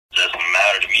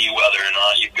whether or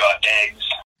not you've got eggs.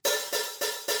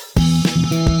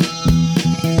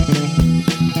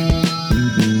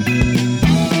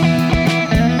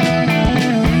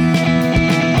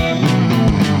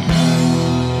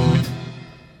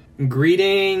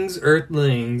 Greetings,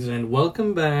 Earthlings, and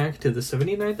welcome back to the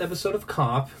 79th episode of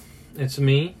COP. It's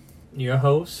me, your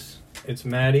host. It's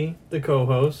Maddie, the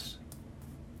co-host.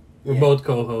 We're both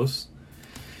co-hosts.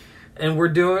 And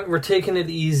we're taking it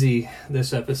easy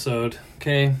this episode,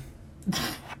 okay?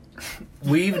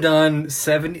 We've done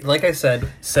 79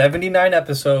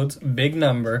 episodes, big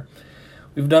number.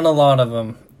 We've done a lot of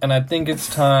them, and I think it's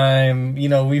time,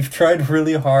 we've tried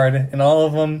really hard in all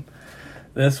of them.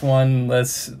 This one,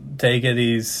 let's take it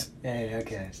easy. Hey,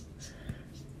 okay.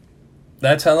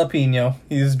 That's Jalapeno.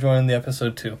 He's joining the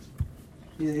episode too.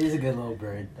 He's a good little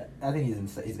bird. I think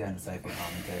he's got insightful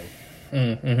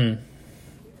commentary.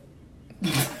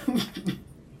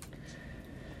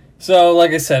 So,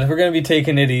 like I said, we're going to be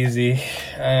taking it easy.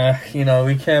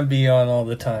 We can't be on all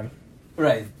the time.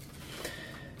 Right.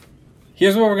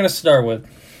 Here's what we're going to start with.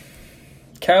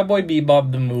 Cowboy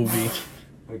Bebop the movie.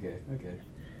 Okay.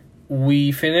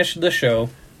 We finished the show.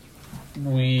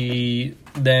 We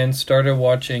then started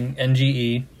watching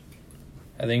NGE.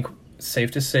 I think it's safe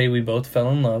to say we both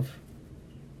fell in love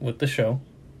with the show.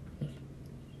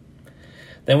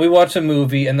 Then we watch a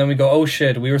movie, and then we go, oh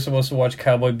shit, we were supposed to watch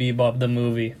Cowboy Bebop the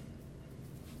movie.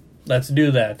 Let's do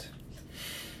that.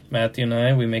 Matthew and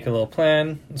I, we make a little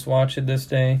plan. Let's watch it this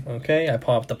day. Okay, I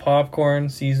pop the popcorn,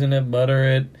 season it, butter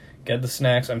it, get the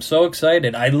snacks. I'm so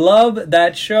excited. I love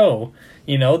that show.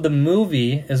 The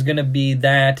movie is going to be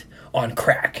that on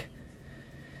crack.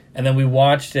 And then we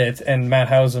watched it, and Matt,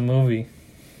 how's the movie?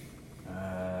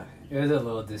 It was a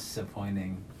little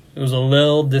disappointing. It was a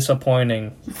little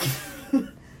disappointing.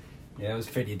 Yeah, it was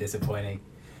pretty disappointing.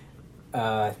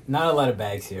 Not a lot of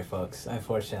bags here, folks,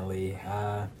 unfortunately.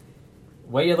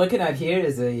 What you're looking at here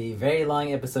is a very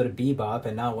long episode of Bebop,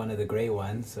 and not one of the great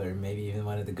ones, or maybe even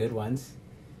one of the good ones.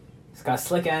 It's got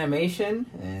slick animation,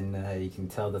 and you can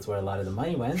tell that's where a lot of the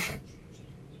money went.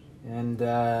 And,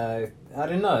 I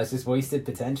don't know, it's just wasted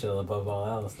potential above all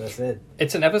else. That's it.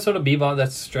 It's an episode of Bebop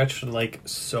that's stretched,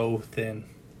 so thin.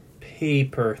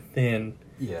 Paper thin.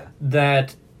 Yeah.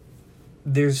 That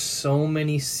there's so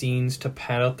many scenes to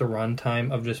pad out the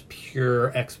runtime of just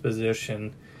pure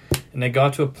exposition. And it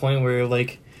got to a point where,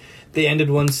 they ended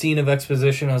one scene of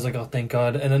exposition, I was like, oh, thank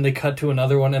God. And then they cut to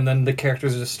another one, and then the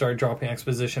characters just start dropping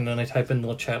exposition, and I type in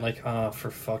the chat,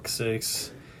 for fuck's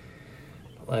sakes.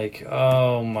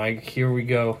 Oh my, here we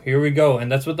go.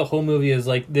 And that's what the whole movie is.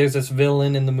 There's this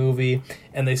villain in the movie,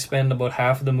 and they spend about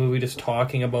half of the movie just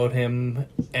talking about him,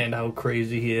 and how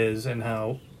crazy he is, and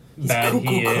how bad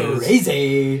he is.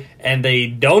 Crazy! And they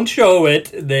don't show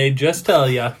it, they just tell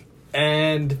ya.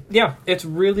 And, yeah, it's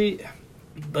really...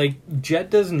 Jet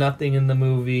does nothing in the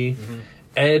movie. Mm-hmm.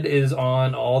 Ed is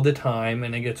on all the time,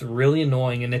 and it gets really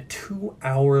annoying in a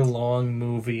 2-hour-long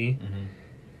movie. Mm-hmm.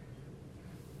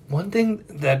 One thing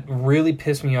that really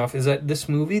pissed me off is that this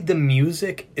movie, the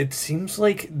music, it seems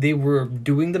like they were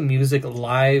doing the music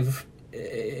live,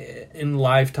 in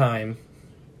live time.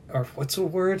 Or what's the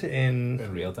word?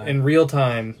 In real time. In real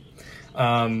time.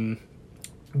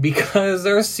 Because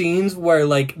there are scenes where,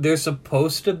 there's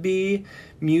supposed to be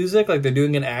music, they're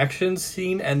doing an action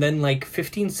scene, and then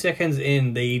 15 seconds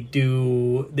in they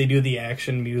do the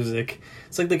action music.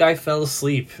 It's like the guy fell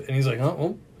asleep and he's like,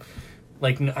 oh.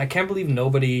 I can't believe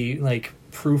nobody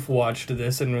proof watched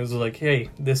this and was like, hey,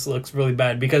 this looks really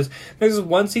bad. Because there's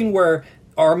one scene where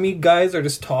army guys are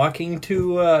just talking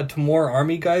to more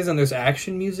army guys, and there's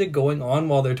action music going on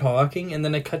while they're talking, and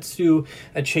then it cuts to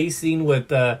a chase scene with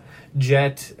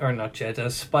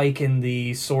Spike in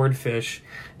the swordfish,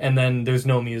 and then there's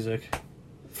no music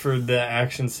for the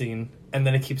action scene, and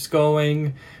then it keeps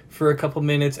going for a couple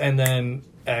minutes, and then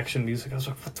action music. I was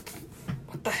like,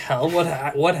 what the hell?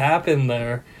 What happened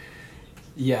there?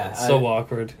 Yeah, so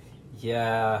awkward.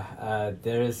 Yeah,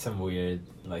 there is some weird,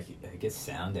 I guess,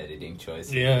 sound editing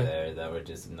choices there that were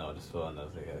just noticeable, and I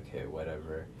was like, okay,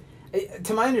 whatever.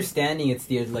 To my understanding, it's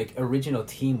the original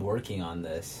team working on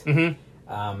this.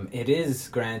 Mm-hmm. It is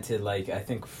granted, I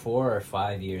think 4 or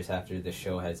 5 years after the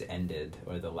show has ended,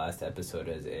 or the last episode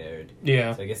has aired.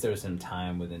 Yeah. So I guess there was some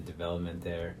time within development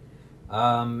there.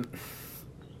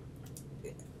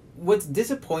 What's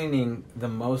disappointing the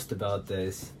most about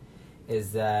this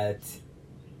is that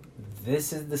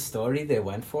this is the story they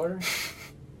went for.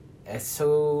 It's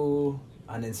so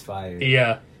uninspired.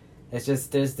 Yeah. It's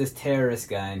just, there's this terrorist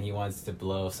guy and he wants to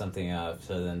blow something up,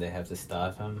 so then they have to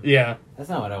stop him. Yeah. That's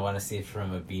not what I want to see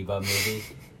from a Bebop movie.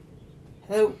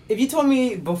 If you told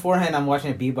me beforehand I'm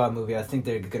watching a Bebop movie, I think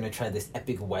they're gonna try this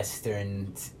epic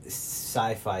Western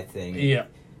sci-fi thing. Yeah.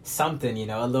 Something, you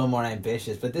know, a little more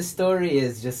ambitious. But this story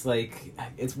is just like,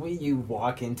 it's what you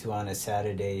walk into on a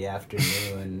Saturday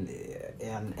afternoon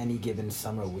on any given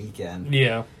summer weekend.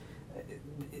 Yeah.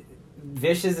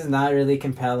 Vicious is not really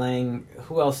compelling.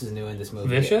 Who else is new in this movie?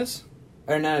 Vicious?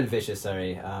 Or not Vicious,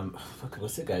 sorry.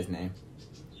 What's the guy's name?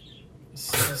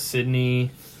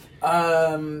 Sydney.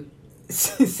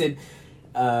 Sid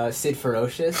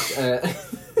Ferocious.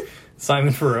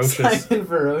 Simon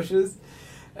Ferocious.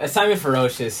 Simon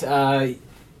Ferocious.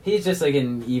 He's just like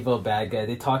an evil bad guy.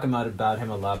 They talk about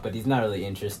him a lot, but he's not really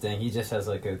interesting. He just has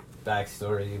like a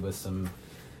backstory with some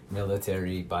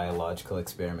military biological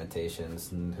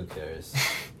experimentations, and who cares?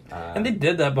 And they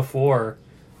did that before.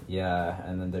 Yeah,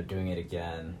 and then they're doing it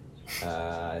again.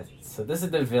 So this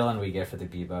is the villain we get for the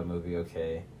Bebop movie,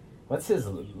 okay. What's his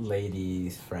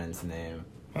lady's friend's name?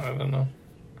 I don't know.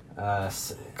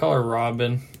 Call her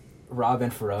Robin. Robin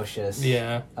Ferocious.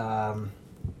 Yeah.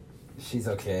 She's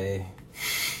okay.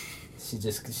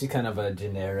 She's kind of a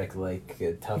generic, like,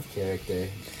 tough character.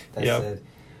 That's it.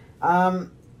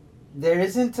 There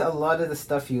isn't a lot of the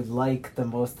stuff you like the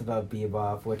most about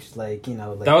Bebop, which, like, you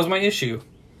know, like... That was my issue.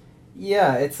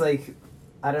 Yeah, it's like,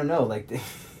 I don't know, like,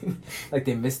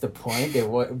 they missed the point. They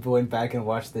went back and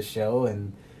watched the show,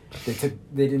 and they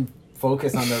didn't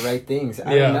focus on the right things.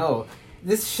 I don't know.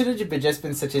 This should have just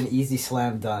been such an easy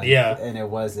slam dunk. Yeah. And it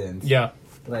wasn't. Yeah.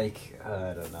 Like,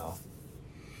 I don't know.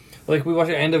 Like, we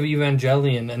watched the end of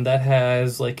Evangelion, and that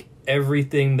has, like,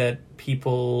 everything that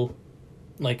people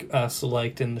like us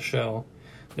liked in the show.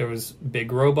 There was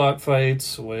big robot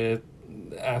fights with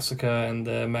Asuka and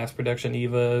the mass production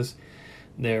Evas.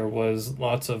 There was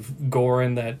lots of gore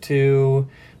in that too.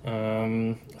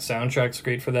 Soundtrack's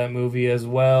great for that movie as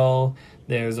well.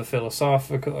 There's a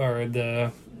philosophical, or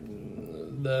the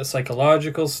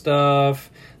psychological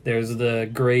stuff. There's the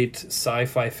great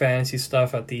sci-fi fantasy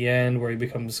stuff at the end where he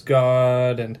becomes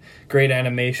God, and great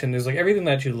animation. There's like everything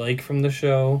that you like from the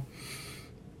show.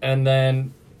 And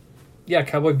then, yeah,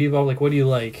 Cowboy Bebop, like, what do you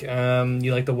like?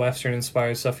 You like the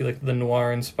Western-inspired stuff. You like the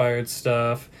noir-inspired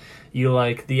stuff. You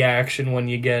like the action when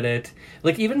you get it.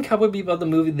 Like, even Cowboy Bebop, the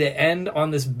movie, they end on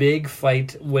this big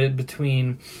fight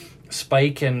between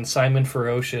Spike and Simon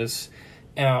Ferocious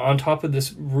on top of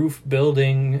this roof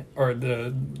building, or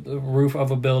the roof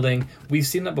of a building. We've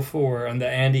seen that before on the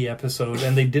Andy episode,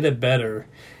 and they did it better.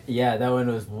 Yeah, that one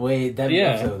was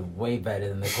episode was way better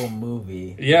than the whole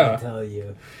movie. Yeah. I tell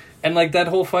you. And, like, that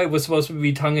whole fight was supposed to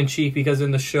be tongue-in-cheek because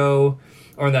in the show,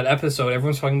 or in that episode,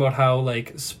 everyone's talking about how,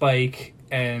 like, Spike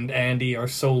and Andy are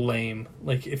so lame.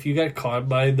 Like, if you get caught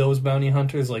by those bounty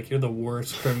hunters, like, you're the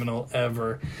worst criminal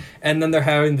ever. And then they're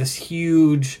having this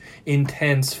huge,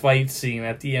 intense fight scene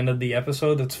at the end of the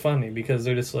episode that's funny because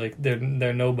they're just, like,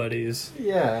 they're nobodies.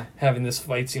 Yeah. Having this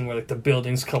fight scene where, like, the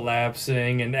building's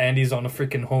collapsing and Andy's on a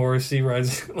freaking horse. He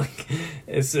rides, like,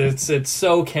 it's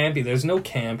so campy. There's no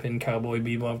camp in Cowboy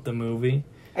Bebop, the movie.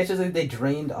 It's just like they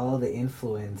drained all the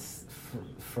influence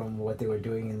from what they were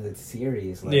doing in the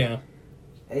series. Like, yeah.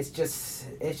 It's just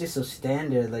so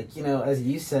standard. Like, you know, as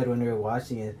you said when we were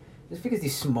watching it, just because you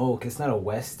smoke, it's not a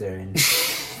Western.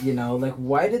 You know, like,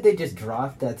 why did they just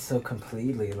drop that so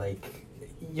completely? Like,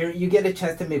 you get a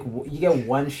chance to you get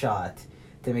one shot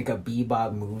to make a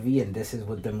Bebop movie, and this is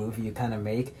what the movie you kind of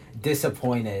make.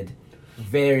 Disappointed.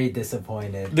 Very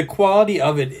disappointed. The quality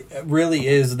of it really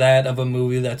is that of a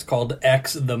movie that's called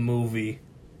X the Movie.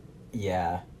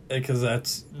 Yeah. Because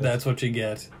that's what you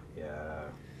get. Yeah.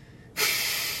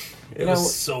 It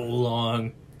was so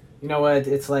long. You know what?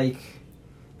 It's like,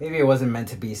 maybe it wasn't meant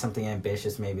to be something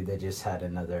ambitious. Maybe they just had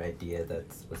another idea that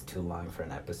was too long for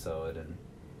an episode. And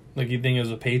like, you think it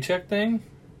was a paycheck thing?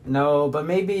 No, but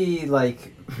maybe,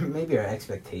 like, maybe our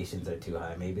expectations are too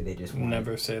high. Maybe they just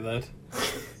Never say that.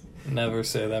 Never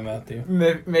say that, Matthew.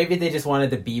 Maybe they just wanted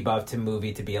the Bebop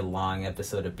movie to be a long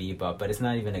episode of Bebop, but it's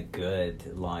not even a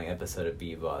good long episode of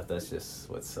Bebop. That's just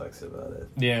what sucks about it.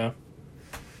 Yeah.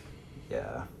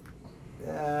 Yeah.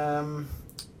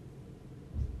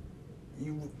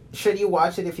 Should you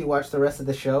watch it if you watch the rest of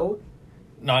the show?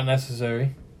 Not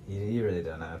necessary. You really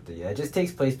don't have to. Yeah, it just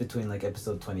takes place between, like,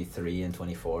 episode 23 and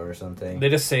 24 or something. They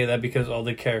just say that because all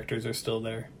the characters are still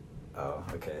there. Oh,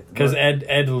 okay. Because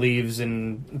Ed leaves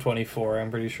in 24, I'm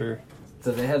pretty sure.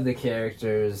 So they have the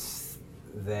characters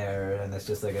there, and it's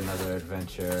just like another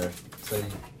adventure. So,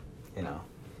 you know,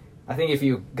 I think if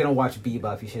you're gonna watch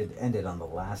Bebop, you should end it on the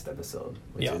last episode,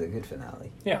 which is a good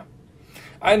finale. Yeah.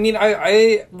 I mean,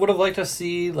 I would have liked to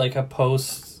see, like, a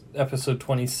post episode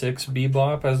 26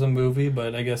 Bebop as a movie,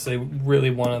 but I guess they really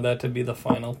wanted that to be the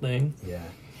final thing. Yeah.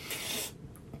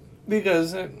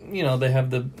 Because, they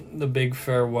have the big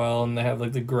farewell and they have,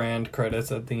 like, the grand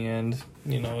credits at the end.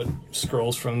 It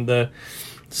scrolls from the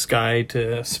sky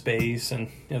to space and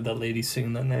you have that lady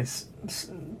singing that nice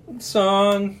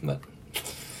song. But,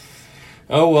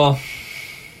 oh well.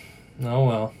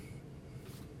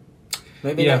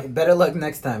 Maybe better luck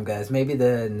next time, guys. Maybe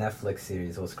the Netflix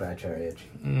series will scratch our itch.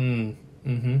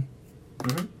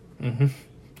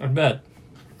 I bet.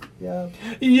 Yeah.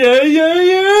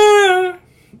 Yeah.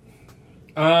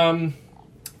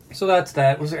 So that's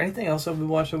that. Was there anything else that we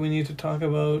watched that we need to talk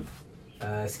about?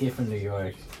 Escape from New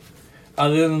York.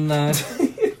 Other than that,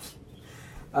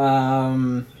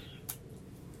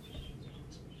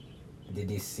 did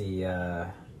you see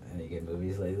any good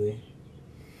movies lately?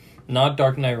 not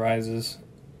Dark Knight Rises.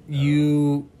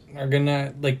 You are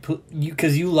gonna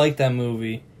because you like that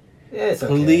movie. Yeah, it's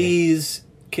okay. Please,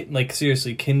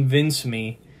 seriously, convince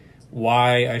me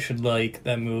why I should like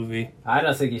that movie. I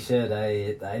don't think you should.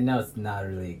 I know it's not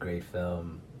really a great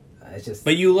film. It's just.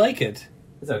 But you like it.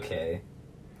 It's okay.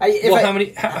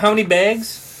 How many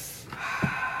bags?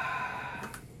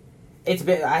 It's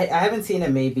been. I haven't seen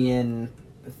it maybe in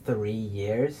 3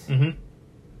 years. Mm-hmm.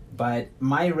 But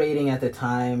my rating at the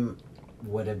time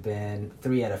would have been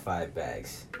 3 out of 5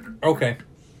 bags. Okay.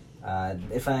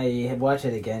 If I watch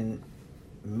it again,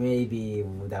 maybe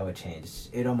that would change.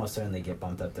 It'd almost certainly get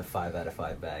bumped up to 5 out of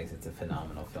 5 bags. It's a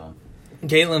phenomenal film.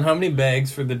 Caitlin, how many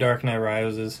bags for The Dark Knight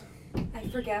Rises? I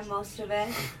forget most of it.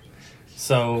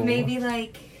 So maybe 5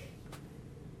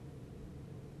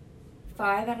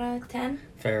 out of 10.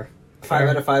 Fair. 5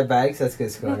 out of 5 bags. That's a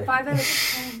good score. No, 5 out of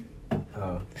 10.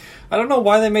 Oh. I don't know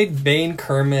why they made Bane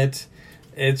Kermit.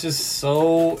 It's just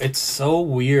it's so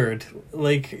weird.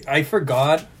 I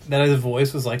forgot that his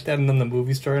voice was like that, and then the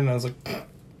movie started, and I was like...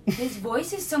 His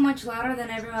voice is so much louder than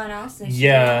everyone else's.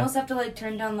 Yeah. You almost have to,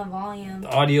 turn down the volume. The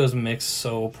audio is mixed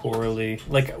so poorly.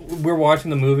 We're watching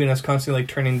the movie, and I was constantly,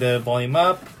 turning the volume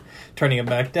up, turning it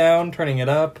back down, turning it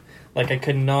up. I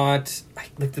could not...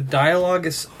 the dialogue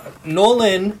is...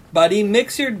 Nolan, buddy,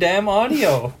 mix your damn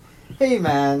audio. Hey,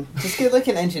 man. Just get,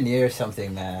 an engineer or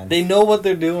something, man. They know what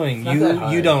they're doing. It's not that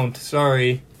hard. You don't.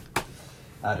 Sorry.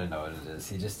 I don't know what it is.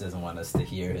 He just doesn't want us to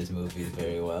hear his movies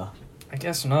very well. I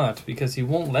guess not, because he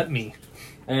won't let me.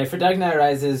 Alright, for Dark Knight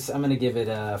Rises, I'm going to give it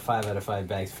a 5 out of 5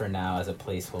 bags for now as a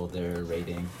placeholder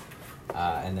rating.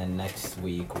 And then next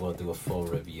week, we'll do a full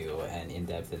review and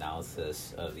in-depth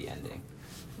analysis of the ending.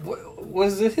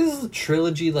 Was it his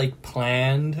trilogy,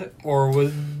 planned? Or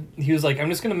was he was I'm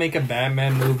just going to make a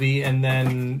Batman movie, and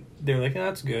then they were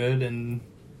that's good, and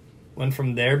went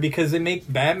from there? Because they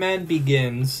make Batman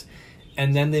Begins,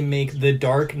 and then they make The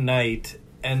Dark Knight,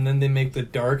 and then they make The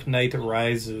Dark Knight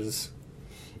Rises.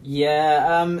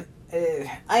 Yeah,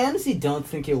 I honestly don't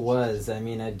think it was. I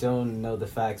mean, I don't know the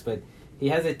facts, but he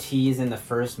has a tease in the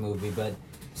first movie, but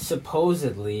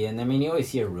supposedly, and I mean, you always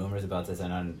hear rumors about this,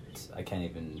 and I can't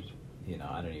even,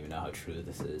 I don't even know how true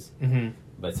this is. Mm-hmm.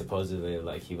 But supposedly,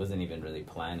 he wasn't even really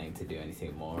planning to do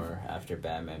anything more after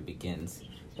Batman Begins.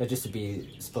 It was just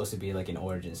supposed to be an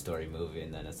origin story movie,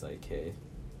 and then it's hey,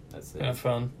 that's it. Have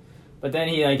fun. But then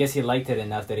I guess he liked it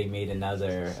enough that he made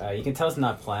another. You can tell it's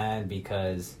not planned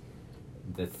because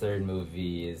the third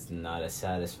movie is not a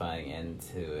satisfying end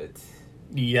to it.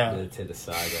 Yeah. To the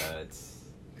saga. It's.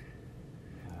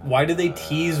 Why did they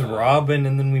tease Robin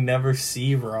and then we never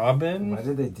see Robin? Why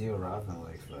did they do Robin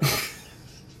like that?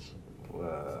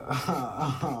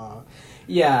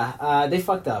 Yeah, they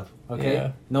fucked up. Okay,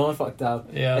 Yeah. No one fucked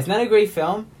up. Yeah. It's not a great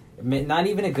film. Not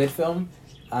even a good film.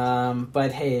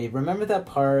 But hey, remember that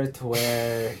part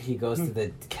where he goes to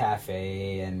the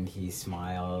cafe and he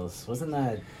smiles? Wasn't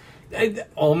that?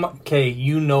 Okay,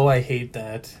 I hate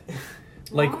that.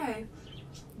 Why?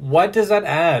 What does that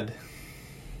add?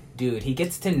 Dude, he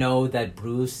gets to know that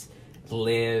Bruce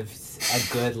lived a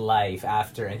good life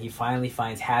after, and he finally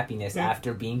finds happiness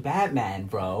after being Batman,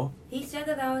 bro. He said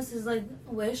that was his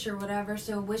wish or whatever,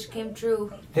 so wish came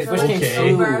true. His So, wish came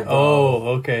true. over. Oh,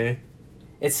 okay.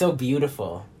 It's so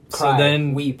beautiful. Cry, So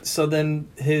then, weep. So then,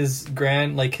 his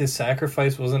his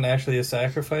sacrifice wasn't actually a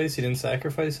sacrifice. He didn't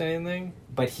sacrifice anything.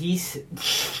 But he's.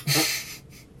 It's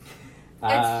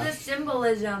the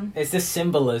symbolism. It's the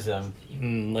symbolism.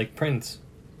 Like Prince.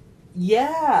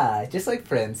 Yeah, just like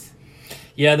Prince.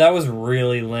 Yeah, that was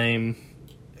really lame.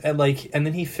 And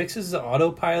then he fixes the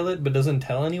autopilot, but doesn't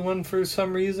tell anyone for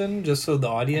some reason, just so the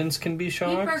audience can be He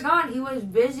shocked. forgot he was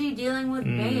busy dealing with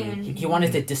Bane. He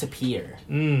wanted to disappear.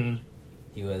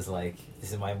 He was like,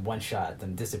 "This is my one shot.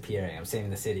 I'm disappearing. I'm saving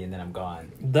the city, and then I'm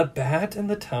gone." The Bat and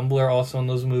the Tumbler also in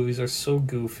those movies are so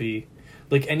goofy.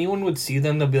 Like, anyone would see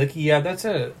them, they'll be like, yeah, that's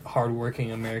a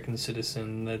hardworking American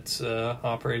citizen that's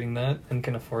operating that and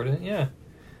can afford it. Yeah.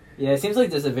 Yeah, it seems like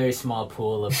there's a very small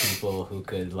pool of people who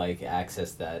could like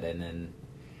access that, and then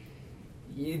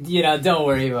you know, don't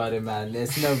worry about it, man.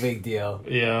 It's no big deal.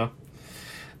 Yeah.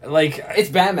 Like, It's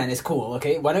Batman. It's cool.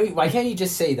 Okay, why can't you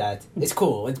just say that? It's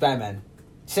cool. It's Batman.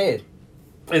 Say it.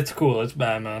 it's cool. It's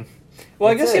Batman. Well,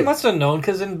 I That's guess he it. must have known,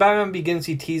 because in Batman Begins,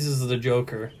 he teases the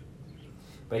Joker.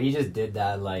 But he just did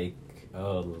that like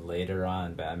later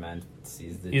on. Batman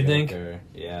sees the You think? Joker.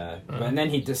 Yeah, and then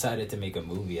he decided to make a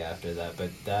movie after that.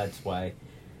 But that's why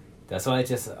I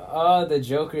just the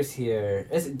Joker's here.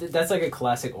 That's like a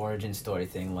classic origin story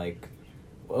thing. Like,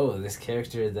 whoa, this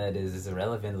character that is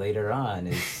relevant later on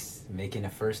is making a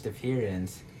first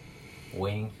appearance.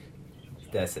 Wing.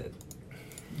 That's it.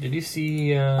 Did you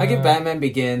see... I give Batman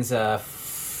Begins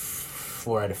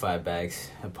 4 out of 5 bags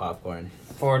of popcorn.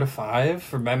 4 to 5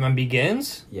 for Batman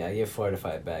Begins? Yeah, I give 4 to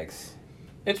 5 bags.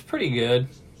 It's pretty good.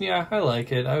 Yeah, I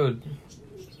like it. I would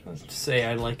say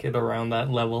I like it around that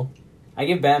level. I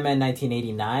give Batman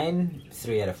 1989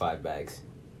 3 out of 5 bags.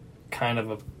 Kind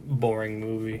of a boring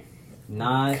movie.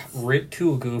 Not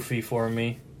Too goofy for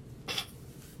me.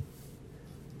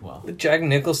 well. Jack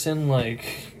Nicholson, like,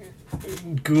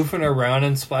 goofing around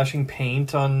and splashing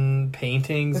paint on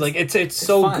paintings. Like, it's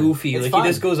so fun. goofy. It's Like, fun. he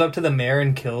just goes up to the mayor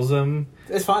and kills him.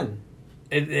 It's fun.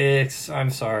 It's... I'm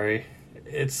sorry.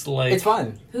 It's like... It's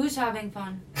fun. Who's having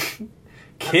fun?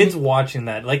 Kids watching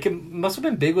that. Like, it must have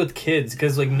been big with kids,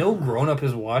 because, like, no grown-up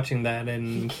is watching that, He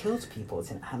and... kills people.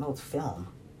 It's an adult film.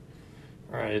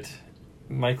 Right.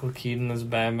 Michael Keaton as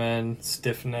Batman,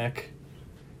 stiff neck,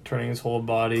 turning his whole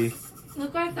body.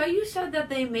 Look, I thought you said that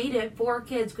they made it for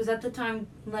kids, because at the time,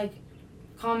 like,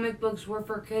 comic books were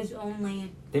for kids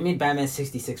only. They made Batman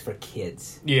 66 for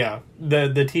kids. Yeah, the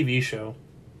TV show.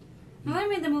 Well, they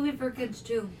made the movie for kids,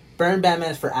 too. Burn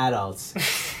Batman's for adults.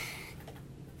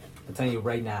 I'm telling you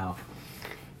right now.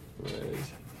 Right.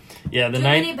 Yeah, the Too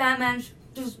night. many Batmans.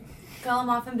 Just kill them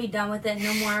off and be done with it.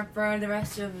 No more for the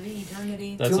rest of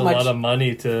eternity. That's Too a much- lot of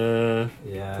money to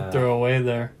Yeah. throw away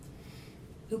there.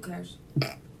 Who cares?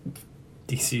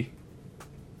 DC.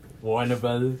 Warner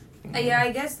Brothers. Yeah,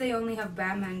 I guess they only have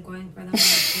Batman going for them.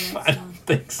 I don't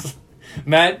think so.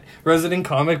 Matt, resident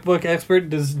comic book expert,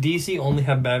 does DC only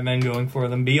have Batman going for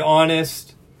them? Be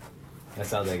honest.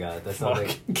 That's all they got. That's all they.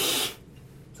 Fuck.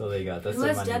 That's all they got. That's Who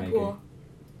their has money Deadpool? maker.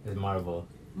 It's Marvel.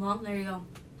 Well, there you go.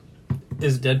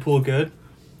 Is Deadpool good?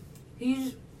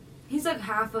 He's like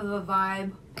half of a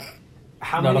vibe.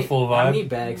 How Not many, a full How vibe? many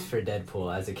bags for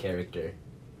Deadpool as a character?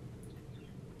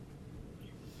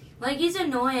 Like, he's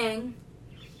annoying,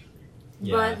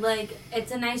 Yeah. but, like,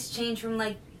 it's a nice change from,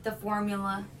 like, the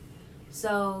formula.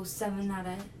 So, 7 out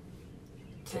of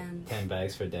 10. 10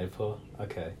 bags for Deadpool?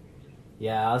 Okay.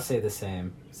 Yeah, I'll say the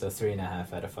same. So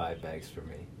 3.5 out of 5 bags for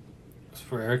me. It's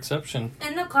a rare exception.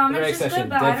 In the comics, Rare it's exception, good,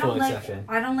 but I Deadpool don't like. exception.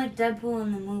 I don't like Deadpool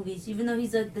in the movies, even though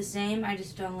he's like the same. I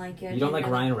just don't like it. You don't like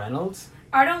Ryan Reynolds?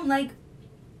 I don't like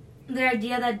the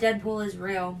idea that Deadpool is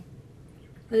real.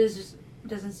 It just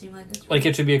doesn't seem like it's real. Like,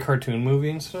 it should be a cartoon movie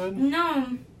instead?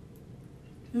 No.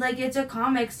 Like, it's a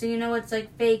comic, so you know it's,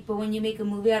 like, fake, but when you make a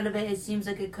movie out of it, it seems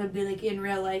like it could be, like, in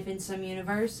real life in some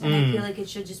universe. And I feel like it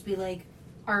should just be, like,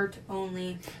 art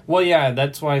only. Well, yeah,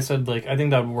 that's why I said, like, I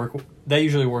think that would work. That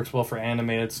usually works well for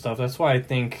animated stuff. That's why I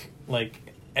think,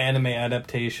 like, anime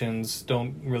adaptations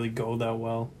don't really go that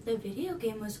well. The video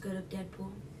game was good of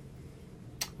Deadpool.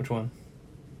 Which one?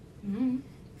 Mm-hmm.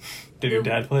 Did your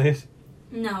dad play it?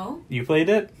 No. You played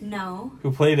it? No.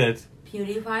 Who played it?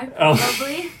 PewDiePie, Oh.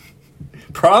 probably.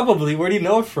 Probably. Where do you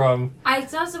know it from? I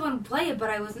saw someone play it, but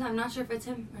I'm not sure if it's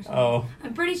him or something. Oh.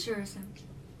 I'm pretty sure it's him.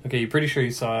 Okay, you're pretty sure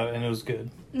you saw it and it was good.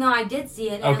 No, I did see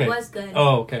it, and Okay. it was good.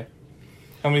 Oh, okay.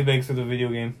 How many bags for the video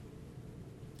game?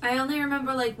 I only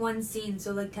remember, like, one scene,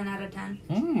 so, like, 10 out of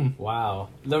 10. Wow.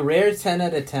 The rare 10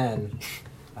 out of 10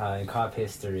 in cop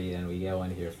history, and we get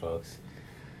one here, folks.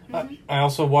 I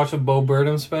also watched a Bo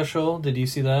Burnham special. Did you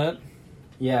see that?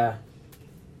 Yeah.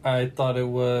 I thought it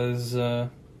was a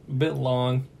bit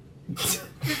long.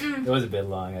 It was a bit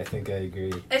long, I think I agree.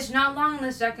 It It's not long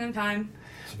the second time.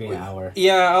 should be an hour.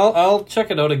 Yeah, I'll check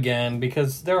it out again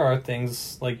because there are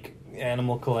things like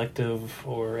Animal Collective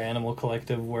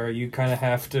where you kind of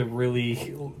have to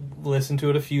really listen to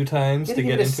it a few times You to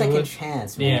gotta get give it a into second it.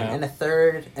 chance, man. Yeah. And a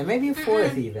third, and maybe a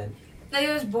fourth even. Like,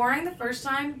 it was boring the first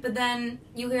time, but then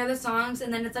you hear the songs,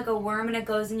 and then it's like a worm, and it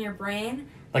goes in your brain.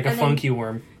 Like a and then- funky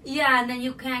worm. Yeah, and then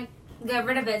you can't got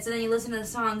rid of it. So then you listen to the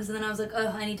songs, and then I was like, oh,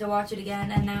 I need to watch it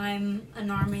again. And now I'm a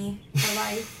normie for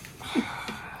life.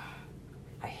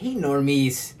 I hate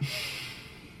normies.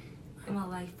 I'm a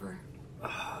lifer.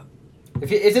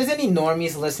 If there's any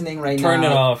normies listening right now, Turn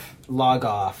it off. Log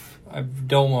off. I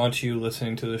don't want you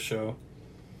listening to the show.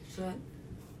 Shit.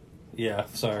 Yeah,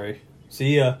 sorry.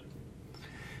 See ya.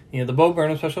 Yeah, the Bo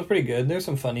Burnham special is pretty good. There's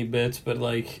some funny bits, but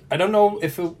like, I don't know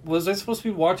if it was I supposed to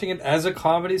be watching it as a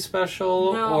comedy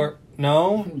special No. or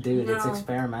no. Dude, it's No.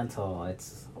 experimental.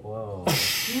 It's whoa.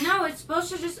 No, it's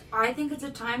supposed to just. I think it's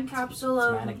a time capsule It's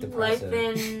of manic life depressive.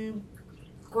 in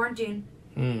quarantine.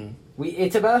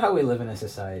 It's about how we live in a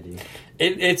society.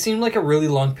 It seemed like a really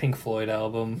long Pink Floyd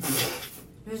album.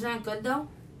 Is that good though?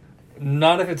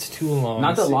 Not if it's too long.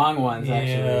 Not the long ones, Yeah.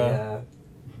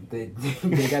 actually. Yeah.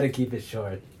 They gotta keep it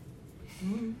short.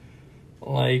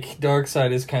 Like, Dark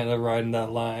Side is kind of riding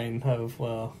that line of,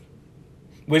 well,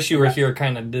 Wish You Were Here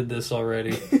kind of did this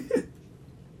already.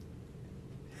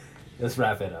 Let's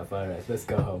wrap it up. All right, let's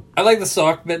go home. I like the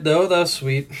sock bit, though. That was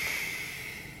sweet.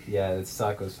 Yeah, the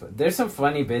sock was fun. There's some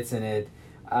funny bits in it.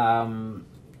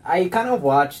 I kind of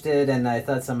watched it and I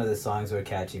thought some of the songs were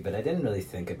catchy, but I didn't really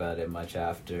think about it much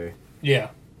after. Yeah.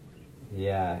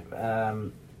 Yeah.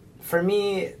 For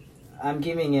me, I'm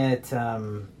giving it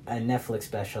a Netflix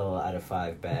special out of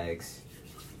 5 bags.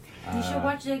 You should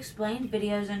watch the explained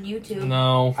videos on YouTube.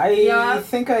 No. I Yeah.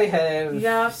 think I have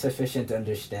Yeah. sufficient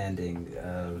understanding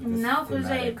of this No, because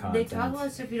they content. tell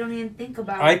us if you don't even think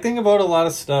about I it. think about a lot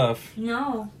of stuff.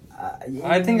 No.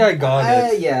 I think I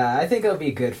got it. Yeah, I think I'll be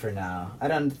good for now. I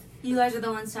don't. You guys are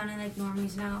the ones sounding like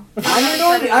normies now. I'm a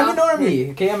normie. I'm a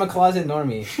normie. Okay, I'm a closet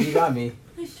normie. You got me.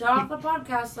 Shut off the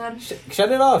podcast then.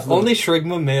 Shut it off. Luke. Only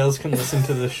Shrigma males can listen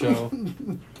to this show.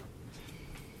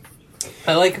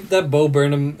 I like that Bo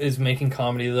Burnham is making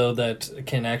comedy, though, that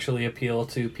can actually appeal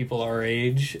to people our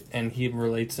age, and he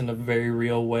relates in a very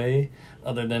real way,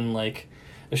 other than, like,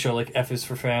 a show like F is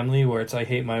for Family, where it's I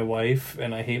hate my wife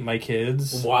and I hate my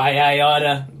kids. Why I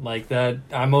oughta. Like that.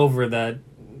 I'm over that,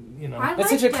 you know. I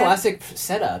That's such a liked it. classic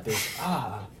setup.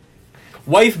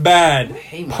 Wife bad. I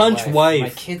hate my Punch wife. My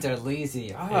kids are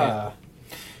lazy. Yeah,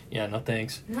 no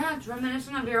thanks. No, it's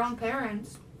reminiscent of your own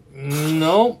parents.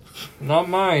 No, not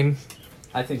mine.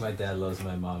 I think my dad loves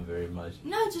my mom very much.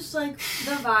 No, just like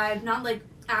the vibe, not like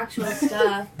actual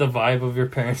stuff. The vibe of your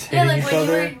parents Yeah, hating like each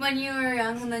other. when you were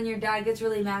young and then your dad gets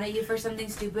really mad at you for something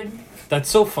stupid. That's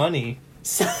so funny.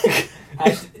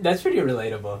 That's pretty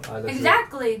relatable, honestly.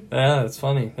 Exactly. Yeah, that's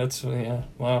funny. That's, yeah,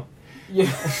 wow.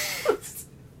 Yeah.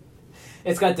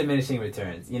 It's got diminishing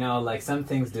returns. You know, like some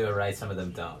things do it right, some of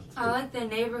them don't. I like the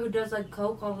neighbor who does like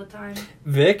coke all the time.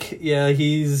 Vic, yeah,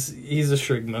 he's a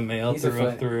Shrigma male He's a through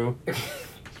and through.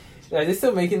 Are they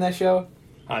still making that show?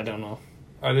 I don't know.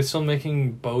 Are they still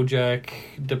making BoJack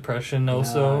Depression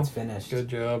also? No, it's finished. Good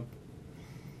job.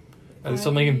 Are they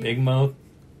still making Big Mouth?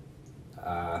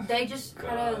 They just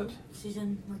had a God.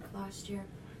 season like last year.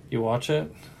 You watch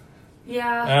it?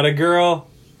 Yeah. Atta girl.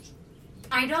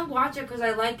 I don't watch it because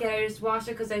I like it. I just watch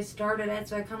it because I started it,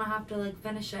 so I kind of have to like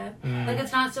finish it. Like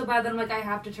it's not so bad that I'm like I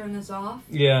have to turn this off,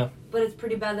 Yeah. but it's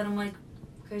pretty bad that I'm like,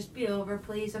 just be over,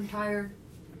 please. I'm tired.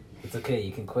 It's okay,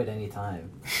 you can quit anytime.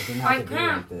 It didn't I have to be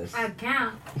can't. like this. I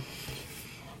can't.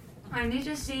 I need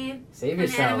to see Save an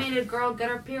yourself. animated girl get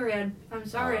her period. I'm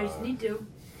sorry, I just need to.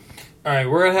 Alright,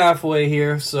 we're at halfway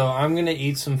here, so I'm gonna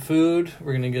eat some food.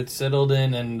 We're gonna get settled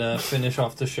in and finish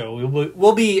off the show.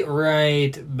 We'll be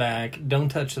right back. Don't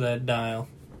touch that dial.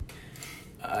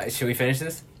 Should we finish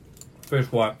this?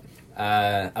 First what?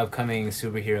 Upcoming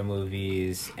superhero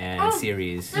movies and Oh.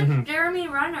 series. It's Mhm. Jeremy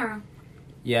Renner.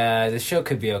 Yeah, the show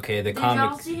could be okay. The Did y'all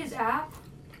comic. see his app?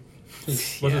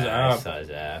 What's his I app? saw his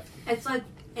app. It's like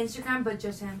Instagram, but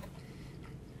just him.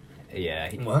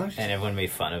 Yeah. What? And everyone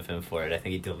made fun of him for it. I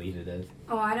think he deleted it.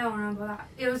 Oh, I don't remember that.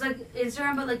 It was like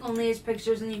Instagram, but like only his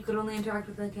pictures, and you could only interact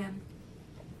with like him.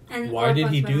 And Why or did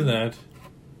he Bugs do Bunny. that?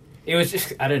 It was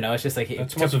just, I don't know, it's just like...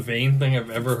 That's the most vain thing I've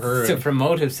ever heard. to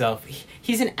promote himself.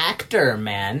 He's an actor,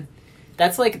 man.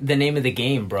 That's like the name of the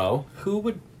game, bro. Who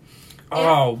would...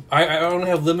 Oh, I don't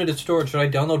have limited storage. Should I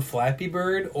download Flappy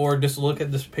Bird or just look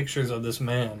at this pictures of this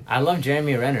man? I love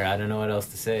Jeremy Renner. I don't know what else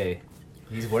to say.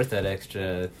 He's worth that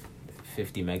extra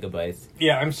 50 megabytes.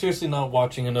 Yeah, I'm seriously not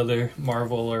watching another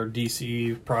Marvel or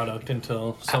DC product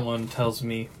until someone tells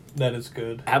me that it's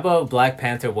good. How about Black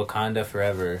Panther Wakanda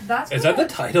Forever? That's Is that the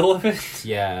kinda- title of it?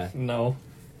 Yeah. No.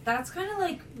 That's kind of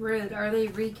like rude. Are they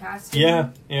recasting? Yeah,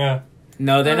 him? yeah.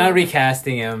 No, they're not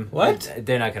recasting him. What?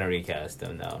 They're not going to recast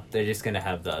him, no. They're just going to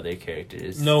have the other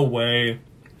characters. No way.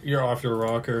 You're off your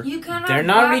rocker. You cannot. They're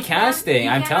not recasting,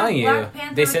 I'm telling you.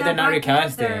 They said they're not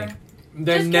recasting.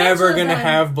 They're Just never cancel gonna them.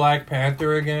 have Black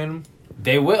Panther again.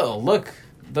 They will. Look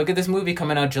at this movie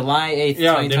coming out July 8th,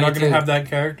 Yeah, 2022. they're not gonna have that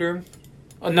character.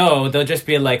 Oh, no, they'll just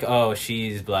be like, oh,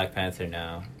 she's Black Panther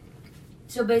now.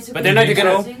 So basically, But they're not think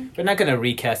gonna. so? They're not gonna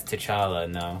recast T'Challa.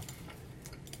 No.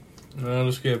 No,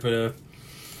 let's give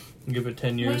it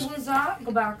 10 years. Wait, was that?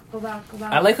 Go back.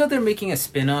 I like how they're making a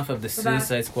spin-off of the Go back.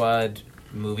 Suicide Squad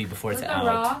movie before it's With out. The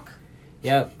Rock.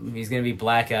 Yep, he's gonna be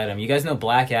Black Adam. You guys know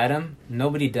Black Adam?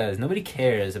 Nobody does. Nobody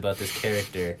cares about this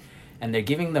character, and they're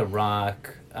giving The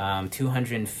Rock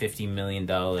 $250 million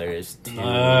to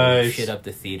Nice. shit up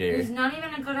the theater. He's not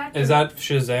even a good actor. Is that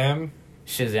Shazam?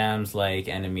 Shazam's like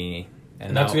enemy,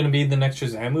 And that's gonna be the next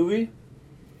Shazam movie?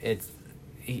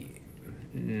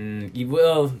 You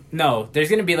will no. There's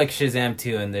gonna be like Shazam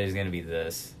 2, and there's gonna be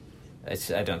this.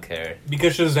 I don't care.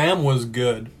 Because Shazam was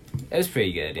good. It was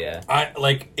pretty good, yeah. I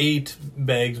like 8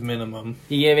 bags minimum.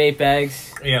 You gave 8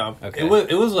 bags. Yeah. Okay.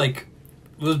 It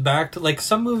was back to like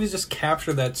some movies just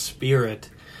capture that spirit.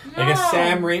 Like a No.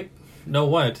 Sam Raimi. No,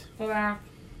 what? Go back.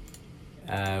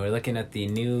 We're looking at the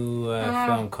new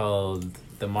film called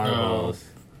The Marvels.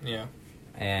 Yeah.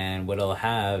 And what it'll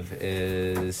have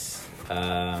is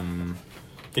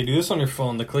They do this on your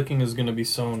phone. The clicking is gonna be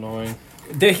so annoying.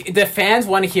 the fans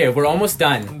want to hear. We're almost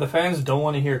done. The fans don't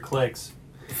want to hear clicks.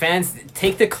 Fans,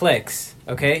 take the clicks.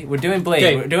 Okay, we're doing Blade.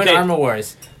 Okay, We're doing okay. Armor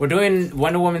Wars. We're doing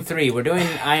Wonder Woman 3. We're doing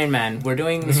Iron Man. We're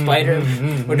doing Spider.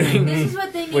 We're doing. This is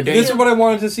what they need We're to doing- This do. is what I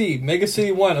wanted to see. Mega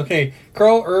City 1. Okay,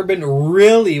 Carl Urban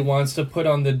really wants to put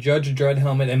on the Judge Dredd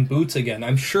helmet and boots again.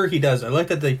 I'm sure he does. I like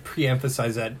that they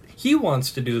pre-emphasize that. He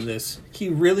wants to do this. He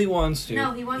really wants to.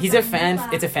 No, he wants He's a something fan.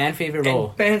 back. It's a fan favorite role.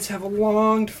 And fans have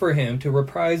longed for him to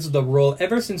reprise the role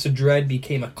ever since Dredd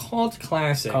became a cult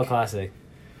classic. Cult classic.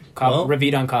 Cop, Well-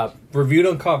 reviewed on Cop. Reviewed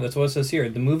on Cop, that's what it says here.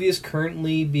 The movie is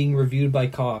currently being reviewed by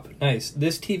Cop. Nice.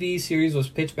 This TV series was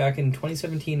pitched back in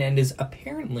 2017 and is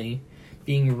apparently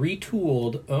being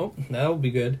retooled. Oh, that'll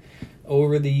be good.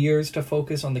 Over the years to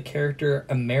focus on the character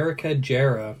America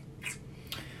Jera.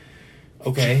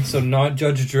 Okay, so not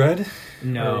Judge Dredd?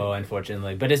 No,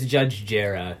 unfortunately, but it's Judge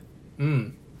Jarrah.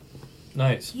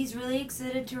 Nice. He's really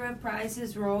excited to reprise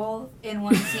his role in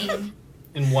one scene.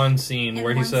 In one scene In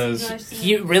where he one says, singular scene.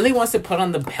 He really wants to put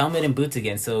on the helmet and boots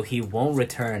again, so he won't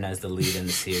return as the lead in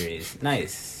the series.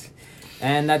 Nice.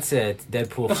 And that's it.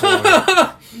 Deadpool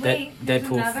 4. Wait, there's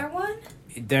Deadpool. another one?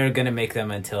 They're gonna make them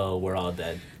until we're all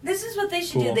dead. This is what they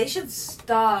should Cool. do. They should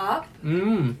stop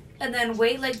and then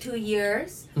wait like 2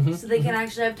 years Mhm, so they can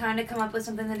actually have time to come up with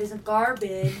something that isn't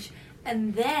garbage.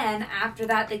 And then after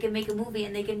that, they can make a movie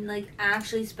and they can like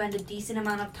actually spend a decent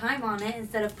amount of time on it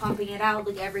instead of pumping it out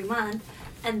like every month.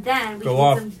 And then we Go get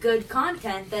off. some good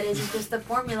content that isn't just the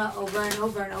formula over and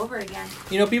over and over again.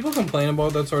 You know, people complain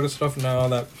about that sort of stuff now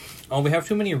that, oh, we have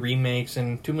too many remakes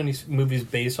and too many movies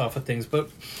based off of things, but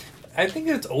I think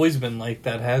it's always been like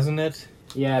that, hasn't it?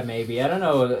 Yeah, maybe. I don't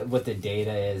know what the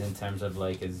data is in terms of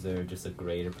like, is there just a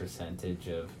greater percentage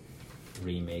of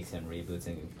remakes and reboots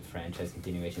and franchise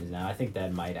continuations now? I think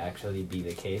that might actually be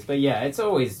the case. But yeah, it's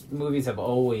always, movies have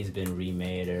always been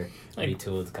remade or Like,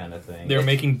 retooled kind of thing. They were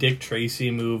making Dick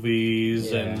Tracy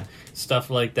movies Yeah. and stuff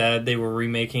like that. They were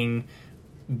remaking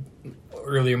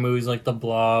earlier movies like The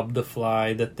Blob, The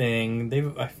Fly, The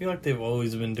Thing. I feel like they've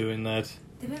always been doing that.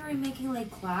 They've been remaking like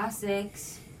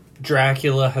classics.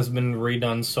 Dracula has been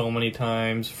redone so many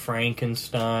times.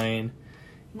 Frankenstein.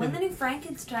 When the new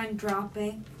Frankenstein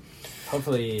dropping?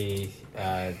 Hopefully,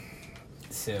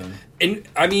 soon. And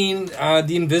I mean,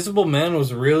 The Invisible Man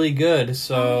was really good,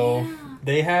 so Oh, yeah.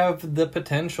 they have the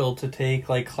potential to take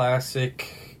like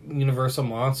classic Universal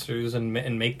monsters and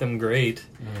make them great.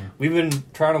 We've been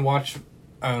trying to watch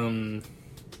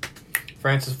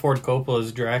Francis Ford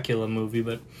Coppola's Dracula movie,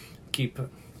 but keep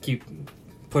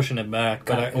pushing it back.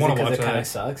 But I want to watch it kind that. of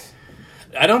sucks.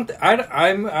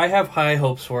 I have high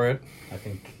hopes for it. I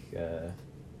think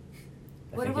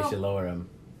What you about- should lower them.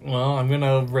 Well, I'm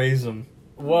gonna raise them.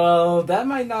 Well, that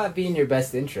might not be in your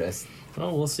best interest.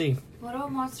 Oh, we'll see. What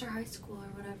about Monster High School or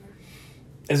whatever?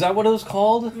 Is that what it was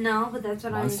called? No, but that's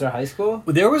what Monster High School?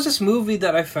 There was this movie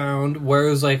that I found where it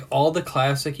was like all the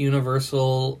classic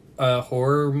Universal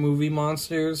horror movie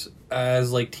monsters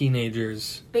as like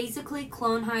teenagers. Basically,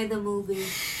 Clone High the movie.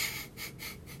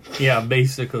 Yeah,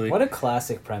 basically. What a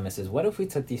classic premise is. What if we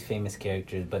took these famous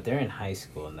characters, but they're in high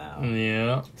school now?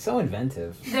 Yeah. So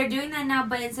inventive. They're doing that now,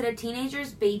 but instead of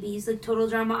teenagers, babies. Like Total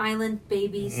Drama Island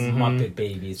babies. Mhm. Muppet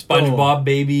Babies. SpongeBob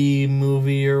baby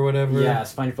movie or whatever. Boom. Yeah,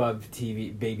 SpongeBob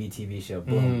baby TV show.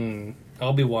 Boom.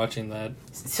 I'll be watching that.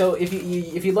 So if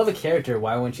you love a character,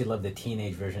 why wouldn't you love the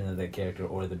teenage version of the character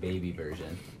or the baby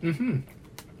version? Mm-hmm.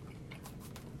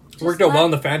 Worked out well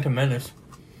in The Phantom Menace.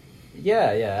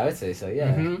 Yeah, I would say so,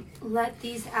 yeah. Mm-hmm. Let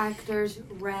these actors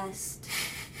rest.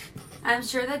 I'm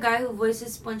sure the guy who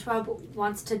voices SpongeBob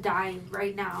wants to die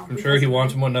right now. I'm sure he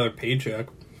wants him another paycheck.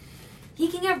 He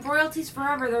can get royalties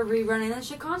forever. They're rerunning that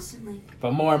shit constantly.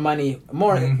 But more money,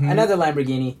 another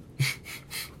Lamborghini.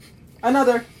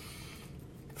 Another.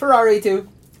 Ferrari, too.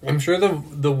 I'm sure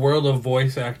the world of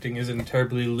voice acting isn't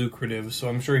terribly lucrative, so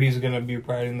I'm sure he's going to be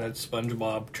riding that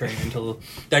SpongeBob train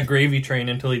that gravy train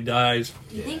until he dies.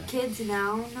 Do you think kids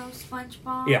now know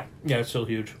SpongeBob? Yeah, it's still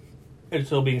huge. It's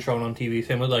still being shown on TV.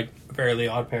 Same with, like, Fairly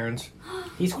Odd Parents.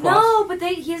 He's cross. No, but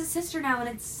he has a sister now, and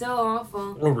it's so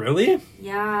awful. Oh, really?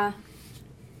 Yeah.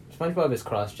 SpongeBob is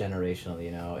cross-generational,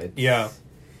 you know. Yeah.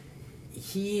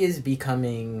 He is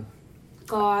becoming...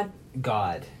 God,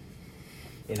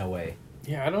 in a way.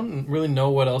 Yeah, I don't really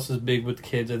know what else is big with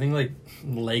kids. I think, like,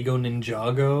 Lego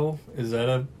Ninjago, is that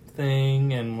a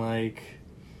thing? And, like,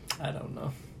 I don't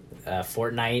know.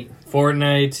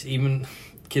 Fortnite, even...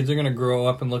 Kids are going to grow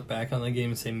up and look back on the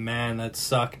game and say, man, that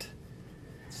sucked.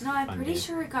 No, I'm pretty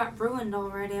sure it got ruined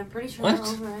already. I'm pretty sure What? they're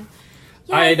over it.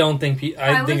 Yeah, I don't think...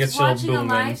 I think it's still was watching booming.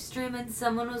 a live stream and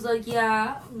someone was like,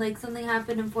 yeah, like something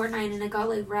happened in Fortnite and it got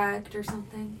like wrecked or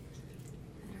something.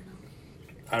 I don't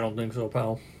know. I don't think so,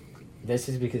 pal. That's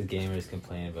just because gamers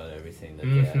complain about everything that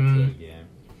they add Mm-hmm. to the game.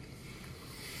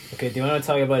 Okay, do you want to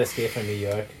talk about Escape from New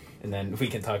York? And then we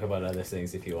can talk about other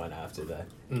things if you want after that.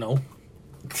 No.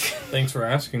 Thanks for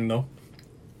asking, though.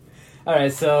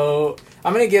 Alright, so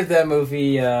I'm going to give that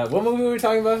movie... what movie were we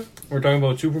talking about? We're talking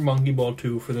about Super Monkey Ball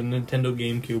 2 for the Nintendo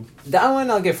GameCube. That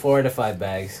one I'll give 4 out of 5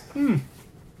 bags.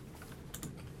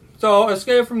 So,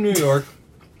 Escape from New York.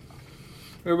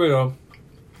 Here we go.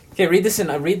 Okay, read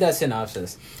that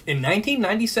synopsis. In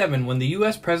 1997, when the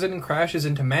U.S. president crashes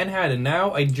into Manhattan,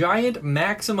 now a giant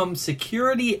maximum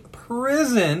security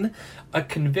prison, a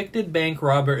convicted bank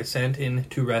robber is sent in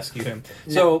to rescue him.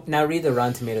 So now read the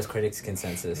Rotten Tomatoes critics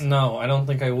consensus. No, I don't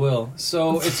think I will.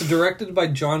 So it's directed by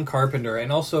John Carpenter and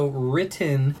also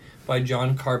written by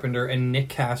John Carpenter and Nick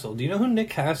Castle. Do you know who Nick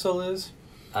Castle is?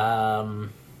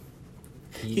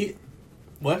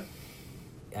 What?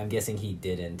 I'm guessing he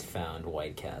didn't found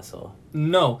White Castle.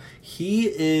 No, he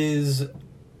is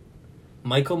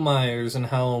Michael Myers in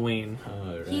Halloween.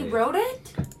 Oh, right. He wrote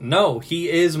it? No, he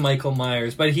is Michael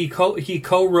Myers, but he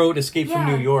co-wrote Escape from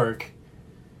New York.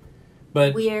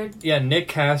 But weird. Yeah, Nick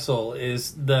Castle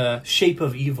is the Shape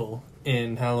of Evil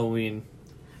in Halloween.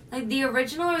 Like the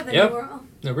original or the Yep. newer? Oh.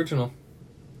 The original.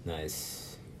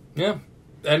 Nice. Yeah.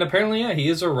 And apparently, yeah, he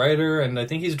is a writer, and I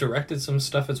think he's directed some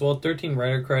stuff as well. 13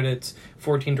 writer credits,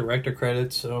 14 director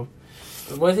credits, so...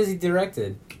 What has he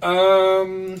directed?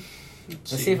 Let's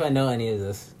see if I know any of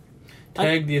this.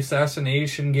 Tag, The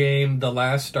Assassination Game, The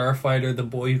Last Starfighter, The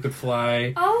Boy Who Could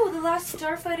Fly. Oh, The Last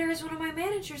Starfighter is one of my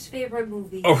manager's favorite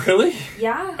movies. Oh, really?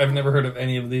 Yeah. I've never heard of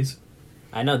any of these.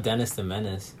 I know Dennis the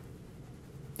Menace.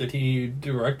 Did he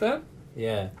direct that?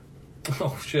 Yeah.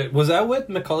 Oh, shit. Was that with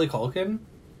Macaulay Culkin?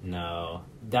 No.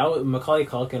 Macaulay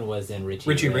Culkin was in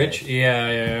Richie Rich?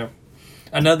 Yeah.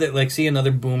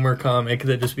 Another boomer comic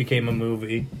that just became a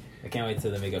movie. I can't wait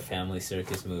till they make a Family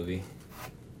Circus movie.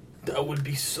 That would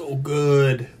be so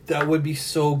good. It'd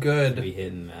be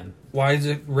hidden, man. Why is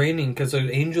it raining? Because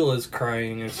an angel is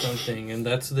crying or something, and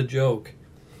that's the joke.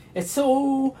 It's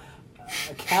so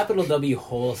capital W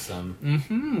wholesome.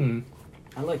 Mm-hmm.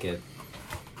 I like it.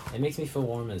 It makes me feel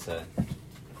warm inside.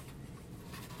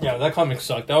 Yeah, that comic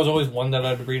sucked. That was always one that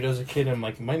I'd read as a kid. I'm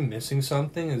like, am I missing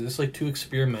something? Is this like too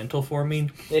experimental for me?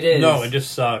 It is. No, it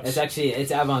just sucks.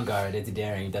 It's avant-garde. It's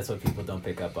daring. That's what people don't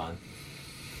pick up on.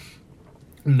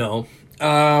 No.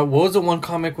 What was the one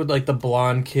comic with like the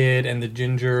blonde kid and the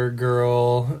ginger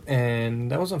girl? And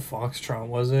that wasn't Foxtron,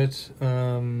 was it?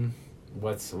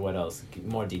 What else?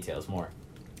 More details. More.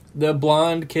 The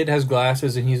blonde kid has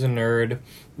glasses and he's a nerd.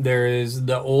 There is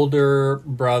the older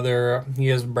brother. He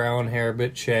has brown hair, a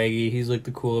bit shaggy. He's like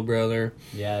the cool brother.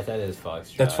 Yeah, that is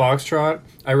Foxtrot. That's Foxtrot.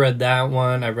 I read that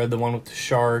one. I read the one with the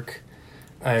shark.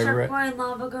 Shark Boy and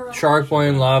Lava Girl. Shark Boy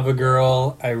and Lava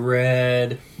Girl. I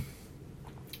read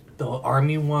the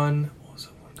army one. What was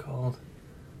that one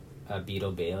called?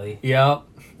 Beetle Bailey. Yeah,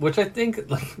 which I think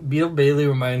like Beetle Bailey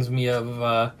reminds me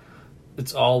of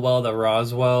It's All Well That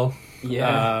Roswell.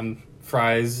 Yeah.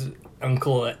 Fry's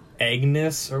Uncle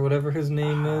Agnes or whatever his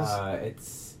name is.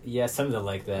 It's something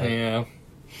like that. Yeah.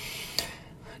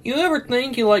 You ever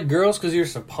think you like girls because you're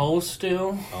supposed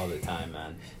to? All the time,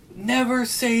 man. Never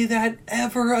say that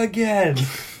ever again.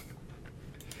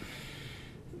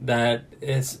 that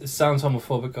it sounds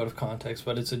homophobic out of context,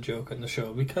 but it's a joke in the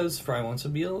show because Fry wants to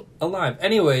be alive.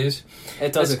 Anyways,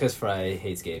 It's also because Fry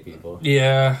hates gay people.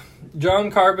 yeah, John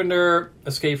Carpenter,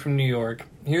 Escape from New York.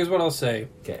 Here's what I'll say.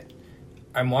 Okay.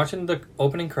 I'm watching the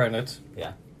opening credits.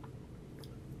 Yeah.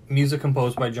 Music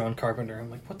composed by John Carpenter.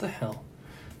 I'm like, what the hell?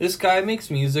 This guy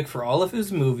makes music for all of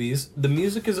his movies. The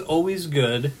music is always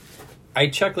good. I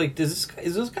check, like, is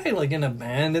this guy, like, in a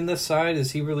band in this side?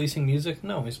 Is he releasing music?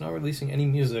 No, he's not releasing any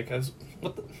music.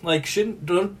 Don't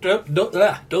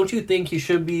you think he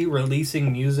should be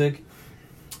releasing music?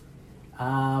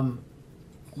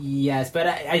 Yes, but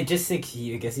I just think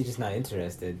I guess he's just not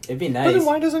interested. It'd be But nice. then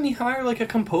why doesn't he hire, like, a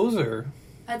composer?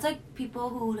 It's like people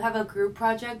who have a group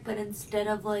project, but instead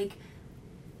of like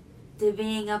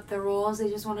divvying up the roles, they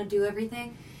just want to do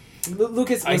everything.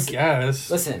 Lucas, I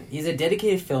guess. Listen, he's a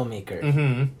dedicated filmmaker.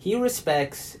 Mm-hmm. He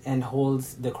respects and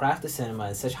holds the craft of cinema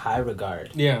in such high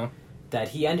regard Yeah. that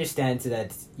he understands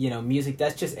that, music,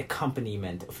 that's just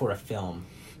accompaniment for a film.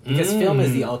 Because film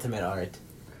is the ultimate art.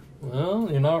 Well,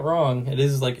 you're not wrong. It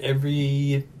is like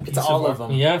every... It's all of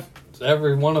them. Yeah, it's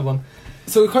every one of them.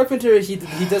 So Carpenter, he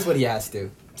does what he has to.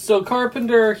 So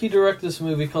Carpenter, he directed this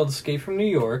movie called Escape from New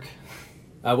York,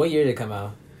 What year did it come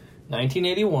out?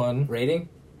 1981, Rating?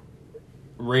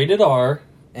 rated R,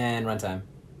 And runtime?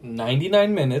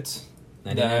 99 minutes.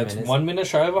 99 That's minutes. 1 minute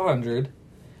shy of 100.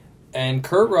 And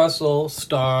Kurt Russell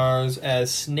stars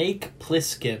as Snake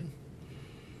Plissken,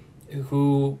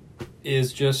 who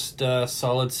is just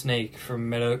Solid Snake from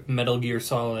Metal Gear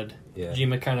Solid. Yeah.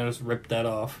 Kojima kind of just ripped that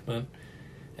off, but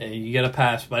hey, you get a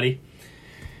pass, buddy.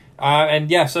 And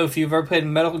yeah, so if you've ever played a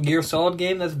Metal Gear Solid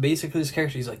game, that's basically his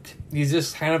character. He's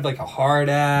just kind of like a hard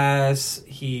ass.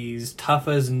 He's tough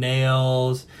as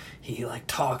nails. He like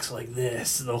talks like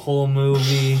this the whole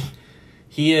movie.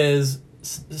 He is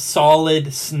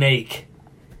Solid Snake.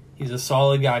 He's a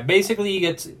solid guy. Basically, he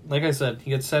gets, like I said, he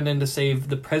gets sent in to save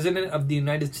the President of the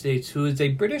United States, who is a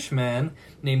British man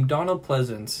named Donald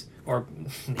Pleasance, or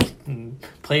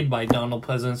played by Donald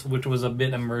Pleasance, which was a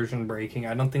bit immersion breaking.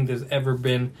 I don't think there's ever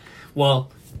been,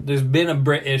 there's been a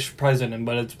British president,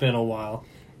 but it's been a while.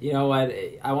 You know what?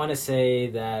 I want to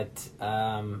say that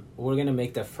we're going to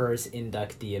make the first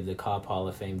inductee of the Cop Hall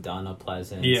of Fame, Donald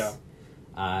Pleasance. Yeah.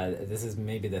 This is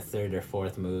maybe the third or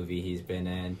fourth movie he's been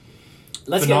in.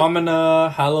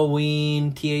 Phenomena,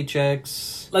 Halloween,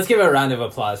 THX. Let's give a round of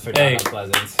applause for Donald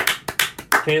Pleasance.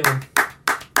 Caitlin,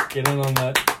 get in on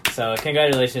that. So,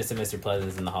 congratulations to Mr.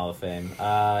 Pleasance in the Hall of Fame.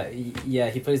 Yeah,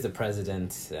 he plays the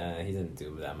president. He didn't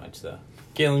do that much, though.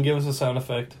 Caitlin, give us a sound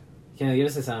effect. Can you give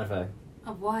us a sound effect?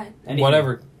 Of what? Anything.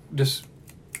 Whatever. Just...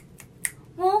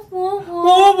 Womp, womp, womp.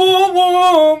 Womp, womp,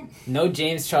 womp. No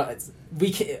James Charles.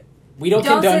 We don't Don't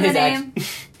condone say his the action. name.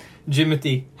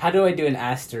 Jimothy. How do I do an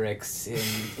asterisk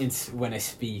in when I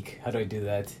speak? How do I do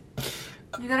that?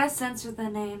 You gotta censor the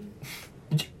name.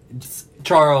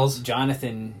 Charles.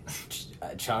 Jonathan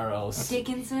Charles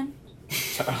Dickinson.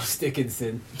 Charles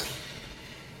Dickinson.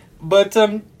 But,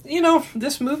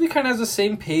 this movie kind of has the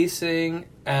same pacing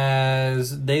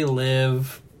as They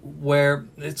Live, where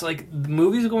it's like the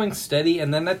movie's going steady,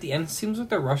 and then at the end it seems like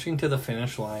they're rushing to the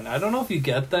finish line. I don't know if you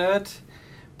get that,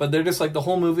 but they're just like the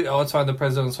whole movie, it's fine, the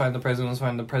president's fine, the president's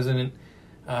fine, the president,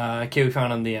 okay, we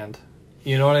found him the end.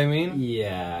 You know what I mean?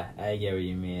 Yeah, I get what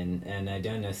you mean, and I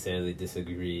don't necessarily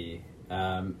disagree.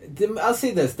 I'll say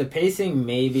this: the pacing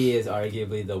maybe is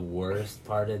arguably the worst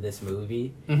part of this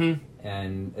movie,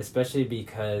 and especially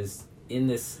because in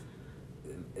this,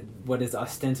 what is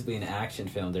ostensibly an action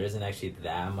film, there isn't actually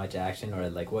that much action, or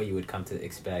like what you would come to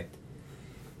expect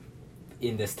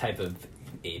in this type of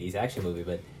 80s action movie.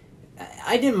 But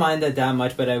I didn't mind that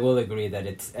much, but I will agree that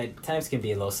it's at times can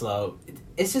be a little slow.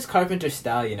 It's just Carpenter's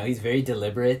style, he's very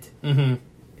deliberate.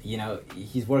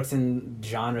 He works in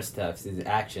genre stuff,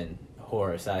 action,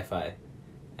 horror, sci-fi,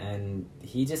 and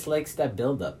he just likes that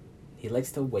build-up. He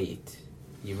likes to wait.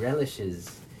 He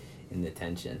relishes in the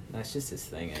tension. That's just his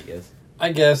thing,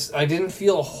 I guess. I didn't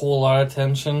feel a whole lot of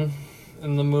tension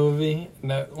in the movie.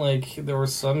 There were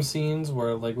some scenes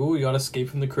where, we gotta escape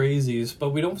from the crazies, but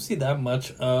we don't see that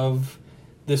much of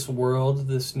this world,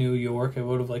 this New York. I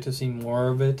would have liked to see more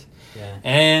of it. Yeah.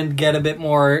 And get a bit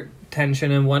more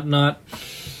tension and whatnot.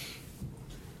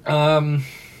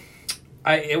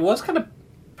 It was kind of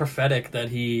prophetic that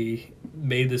he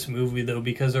made this movie, though,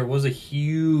 because there was a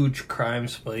huge crime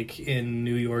spike in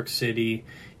New York City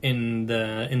in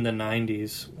the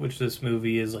 90s, which this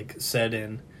movie is set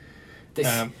in.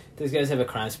 These guys have a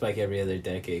crime spike every other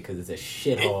decade because it's a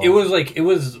shithole. It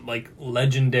was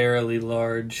legendarily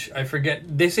large. I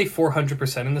forget, they say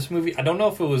 400% in this movie. I don't know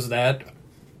if it was that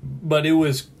but it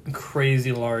was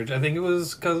crazy large. I think it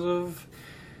was because of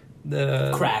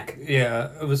the Crack. Yeah,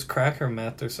 it was crack or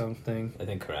meth or something. I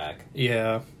think crack.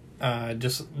 Yeah,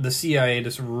 just the CIA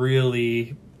just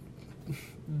really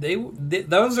they that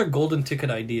was their golden ticket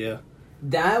idea.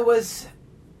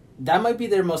 That might be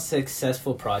their most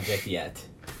successful project yet.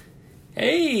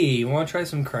 Hey, you want to try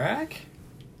some crack?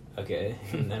 Okay,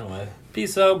 and then what?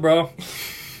 Peace out, bro.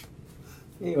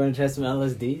 You want to try some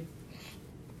LSD?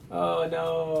 Oh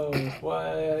no!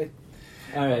 What?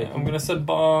 All right. I'm gonna set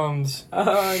bombs.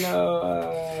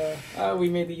 Oh no! We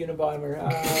made the Unabomber.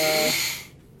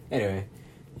 Anyway.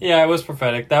 Yeah, it was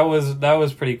prophetic. That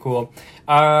was pretty cool.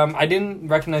 I didn't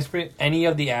recognize any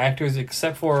of the actors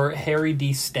except for Harry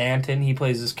D. Stanton. He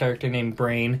plays this character named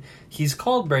Brain. He's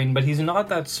called Brain, but he's not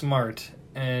that smart,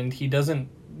 and he doesn't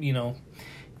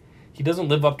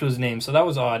live up to his name. So that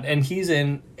was odd. And he's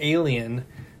in Alien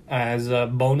as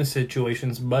Bonus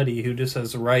Situation's buddy, who just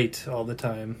says right all the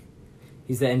time.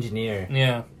 He's the engineer.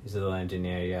 Yeah, He's a little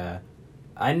engineer. Yeah,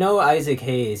 I know Isaac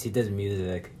Hayes. He does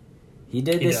music. He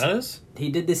did this. He does? He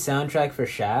did the soundtrack for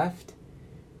Shaft,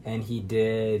 and he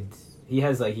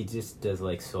just does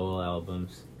like soul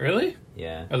albums. Really?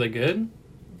 Yeah, Are they good?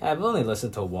 I've only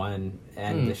listened to one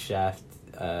and the Shaft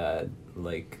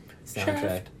like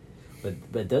soundtrack,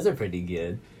 but those are pretty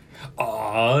good.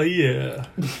 Oh yeah.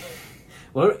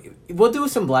 We'll do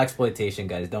some blaxploitation,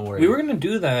 guys. Don't worry. We were gonna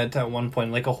do that at one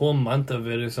point, like a whole month of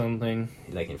it or something.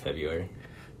 like in February.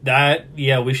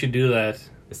 We should do that.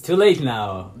 It's too late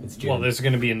now. It's June. Well, there's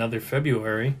gonna be another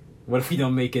February. What if we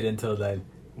don't make it until then?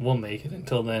 We'll make it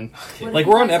until then. What Like if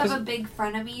we're you on guys episode. have a big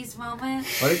frenemies moment?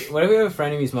 What if we have a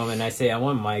frenemies moment and I say I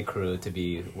want my crew to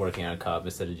be working on COP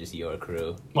instead of just your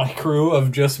crew? My crew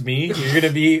of just me. You're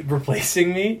gonna be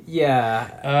replacing me.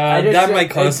 Yeah. That might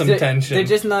cause some tension. There's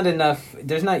just not enough.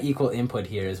 There's not equal input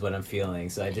here, is what I'm feeling.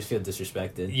 So I just feel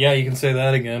disrespected. Yeah, you can say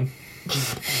that again.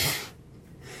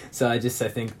 So I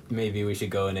think maybe we should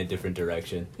go in a different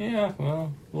direction. Yeah,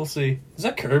 well, we'll see. Is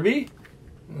that Kirby?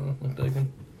 Oh, looked like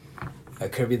him.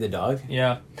 Kirby the dog.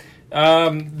 Yeah. It's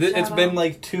Shout been out.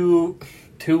 like two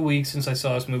weeks since I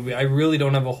saw this movie. I really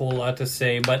don't have a whole lot to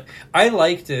say, but I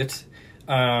liked it.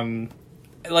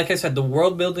 Like I said, the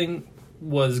world building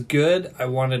was good. I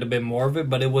wanted a bit more of it,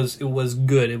 but it was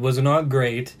good. It was not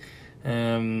great.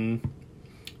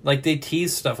 Like they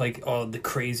tease stuff like, oh, the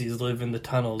crazies live in the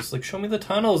tunnels. Like, show me the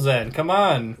tunnels then. Come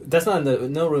on. That's not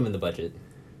no room in the budget.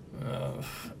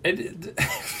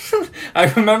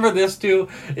 I remember this too.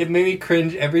 It made me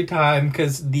cringe every time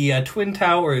because the Twin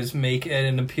Towers make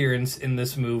an appearance in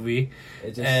this movie,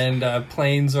 and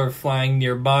planes are flying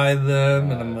nearby them,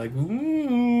 and I'm like,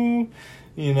 ooh,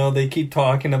 they keep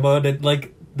talking about it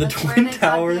like the That's Twin where they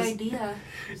Towers. got the idea.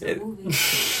 It was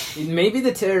the movie. Maybe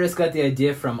the terrorists got the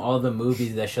idea from all the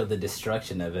movies that show the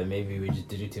destruction of it. Maybe we just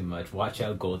did it too much. Watch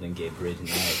out, Golden Gate Bridge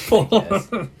next, I guess.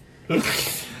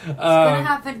 It's gonna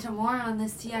happen tomorrow, and the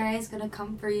CIA is gonna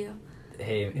come for you.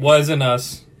 Hey, Wasn't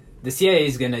us. the CIA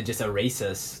is gonna just erase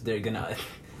us. They're gonna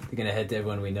head to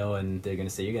everyone we know, and they're gonna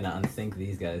say, "You're gonna unthink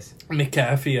these guys."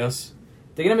 McAfee us.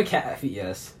 They're gonna McAfee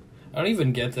us. I don't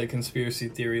even get the conspiracy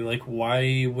theory. Like,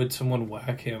 why would someone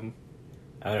whack him?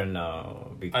 I don't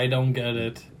know. I don't get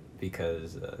it.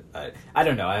 Because I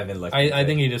don't know. I haven't looked. I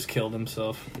think he just killed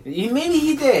himself. Maybe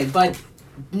he did, but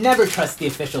never trust the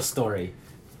official story.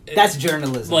 That's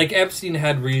journalism. Like, Epstein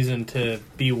had reason to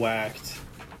be whacked.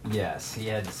 Yes, he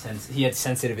had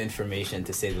sensitive information,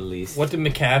 to say the least. What did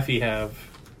McAfee have?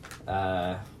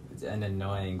 An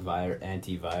annoying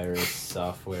antivirus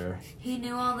software. He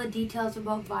knew all the details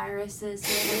about viruses,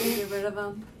 so he had to get rid of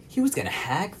them. He was gonna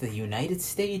hack the United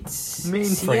States Mainframe.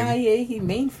 CIA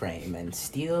mainframe and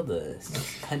steal the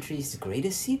country's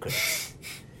greatest secrets.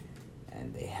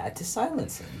 And they had to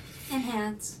silence him.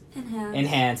 Enhance.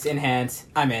 Enhance.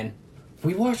 I'm in.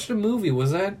 We watched a movie.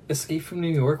 Was that Escape from New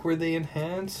York where they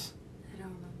enhance? I don't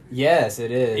remember. Yes,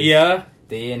 it is. Yeah.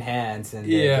 They enhance and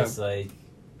Yeah. they're just like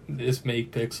Just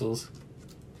make pixels.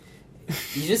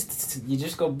 you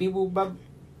just go beep boop bop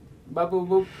boop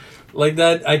boop. Like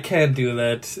that, I can't do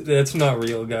that. That's not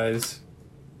real, guys.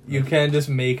 You can't just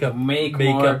make up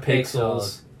More up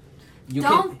pixels. You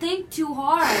Don't think too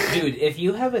hard. Dude, if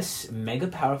you have a mega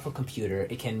powerful computer,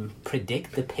 it can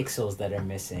predict the pixels that are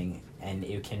missing, and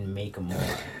it can make more.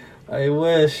 I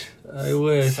wish.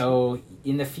 So,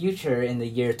 in the future, in the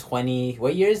year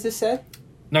what year is this set?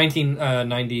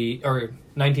 1990 or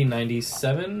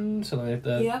 1997, something like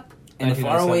that. Yep. In the 1997.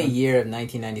 faraway year of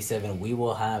 1997, we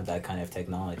will have that kind of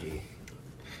technology.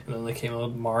 And then they came out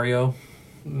with Mario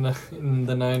in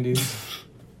the 90s.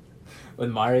 With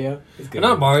Mario? It's good.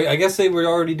 Not Mario. I guess they were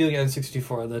already doing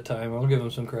N64 at that time. I'll give them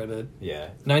some credit. Yeah.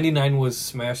 99 was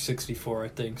Smash 64, I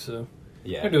think, so.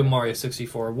 Yeah. They're doing Mario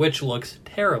 64, which looks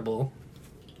terrible.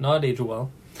 Not aged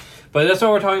well. But that's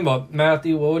what we're talking about.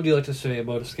 Matthew, what would you like to say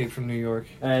about Escape from New York?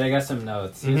 Alright, I got some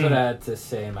notes. Here's what I had to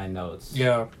say in my notes.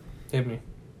 Yeah, hit me.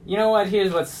 You know what?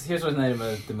 Here's what's nice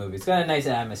about the movie. It's got a nice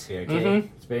atmosphere, okay? Mhm.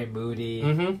 It's very moody.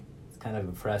 Mm-hmm. It's kind of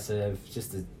oppressive. It's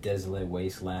just a desolate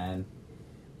wasteland.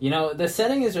 You know, the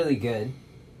setting is really good.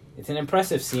 It's an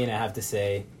impressive scene, I have to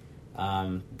say.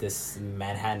 This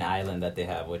Manhattan Island that they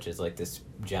have, which is like this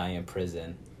giant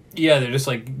prison. Yeah, they're just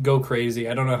like, go crazy.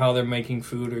 I don't know how they're making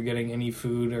food or getting any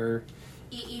food or...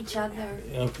 Eat each other.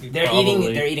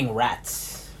 They're eating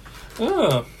rats.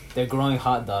 Oh, They're growing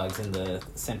hot dogs in the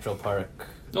Central Park,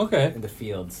 okay. in the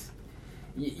fields.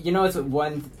 You know, it's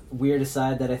one weird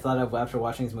aside that I thought of after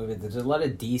watching this movie. There's a lot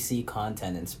of DC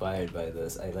content inspired by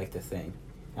this, I like to think.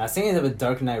 I was thinking of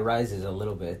Dark Knight Rises a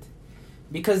little bit.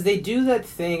 Because they do that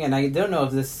thing, and I don't know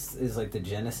if this is like the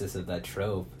genesis of that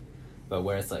trope, but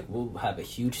where it's like, we'll have a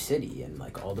huge city and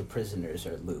like all the prisoners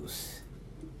are loose.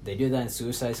 They do that in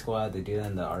Suicide Squad, they do that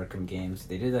in the Arkham games,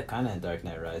 they do that kind of in Dark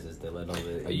Knight Rises, they let all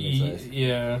the inmates out.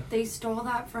 Yeah. They stole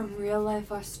that from real life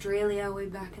Australia way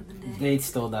back in the day. They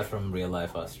stole that from real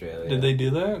life Australia. Did they do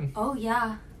that? Oh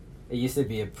yeah. It used to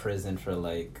be a prison for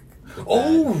like... the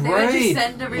Oh, bad. They would just right.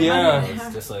 send everybody Yeah. there.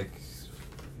 It's just like...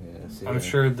 Yeah, see I'm ya.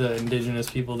 sure the indigenous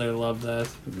people there love that.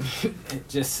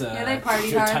 Just Yeah, they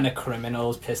partied a hard. ton of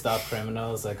criminals, pissed off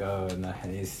criminals, like, oh,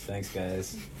 nice, thanks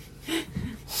guys.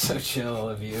 So chill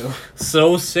of you.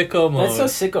 So sicko mode. That's so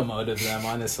sicko mode of them,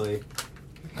 honestly.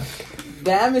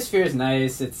 The atmosphere is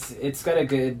nice. It's got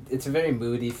it's a very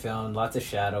moody film. Lots of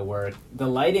shadow work. The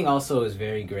lighting also is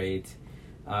very great.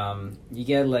 You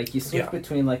get like you switch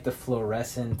between like the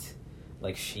fluorescent,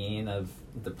 like sheen of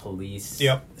the police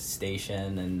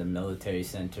station and the military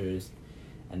centers,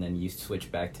 and then you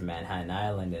switch back to Manhattan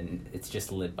Island, and it's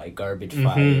just lit by garbage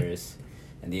fires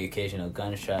and the occasional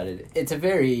gunshot. It's a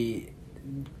very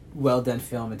well done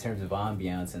film in terms of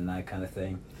ambiance and that kind of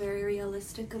thing. Very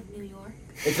realistic of New York.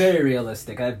 It's very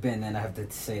realistic. I've been, and I have to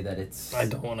say that I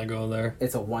don't want to go there.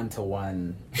 It's a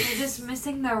 1-to-1. You're just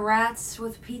missing the rats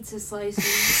with pizza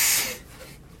slices.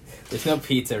 There's no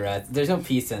pizza rats. There's no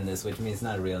pizza in this, which means it's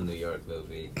not a real New York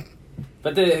movie.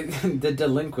 But the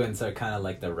delinquents are kind of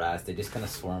like the rats. They just kind of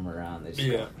swarm around.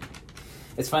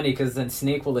 It's funny because then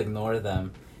Snake will ignore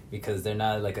them because they're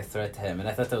not like a threat to him, and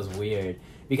I thought that was weird.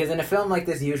 Because in a film like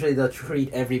this, usually they'll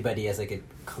treat everybody as like a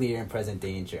clear and present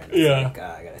danger, and it's like,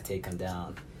 I gotta take him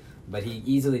down. But he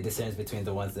easily discerns between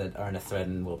the ones that aren't a threat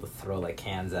and will throw like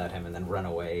cans at him and then run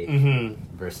away,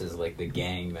 versus like the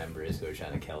gang members who are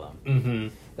trying to kill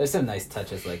him. There's some nice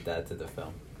touches like that to the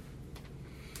film.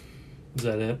 Is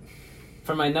that it?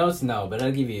 For my notes, no, but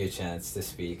I'll give you a chance to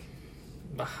speak.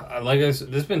 Like I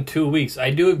said, it's been 2 weeks.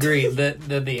 I do agree that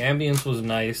the ambience was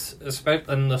nice,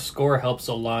 especially, and the score helps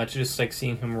a lot. Just like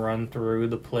seeing him run through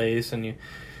the place, and you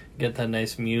get that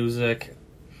nice music.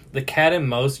 The cat and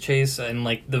mouse chase and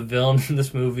like the villain in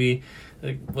this movie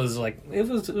was like it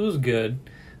was good.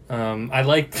 I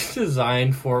like the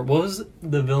design for what was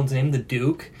the villain's name? The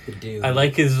Duke. The Duke. I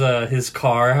like his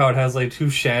car. How it has like 2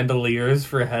 chandeliers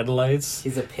for headlights.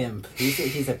 He's a pimp.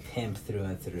 He's a pimp through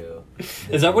and through.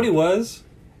 Is that what he was?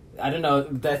 I don't know.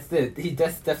 That's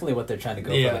definitely what they're trying to go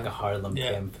for, like a Harlem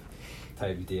pimp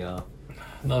type deal.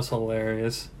 That was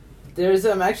hilarious. There's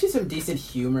actually some decent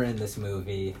humor in this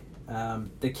movie.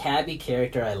 The cabbie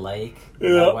character I like.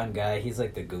 That one guy, he's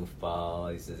like the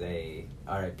goofball. He says, "Hey,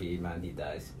 R.I.P. man, he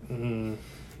dies."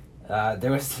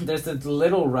 There's a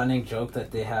little running joke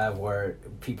that they have where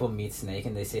people meet Snake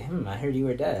and they say, "I heard you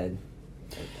were dead."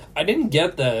 I didn't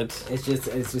get that. It's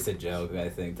just a joke. I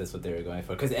think that's what they were going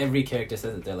for, because every character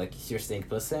says it. They're like, "You're Snake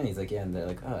Plissken?" And he's like, "Yeah," and they're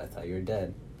like, "Oh, I thought you were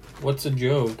dead." What's a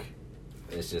joke?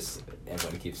 It's just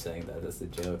everybody keeps saying that. That's a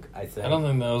joke. I think. I don't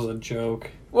think that was a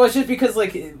joke. Well, it's just because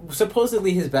like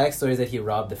supposedly his backstory is that he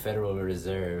robbed the Federal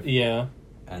Reserve. Yeah.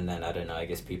 And then I don't know. I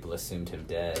guess people assumed him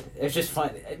dead. It's just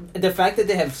fun. The fact that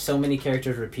they have so many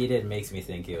characters repeated makes me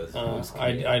think it was.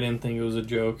 I didn't think it was a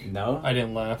joke. No, I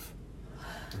didn't laugh.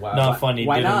 Wow. Not funny.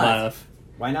 Why didn't not? laugh.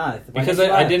 Why not? Why Because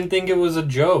I didn't think it was a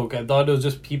joke. I thought it was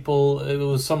just people. It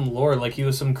was some lore. Like he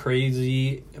was some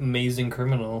crazy, amazing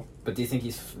criminal. But do you think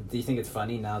it's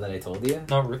funny now that I told you?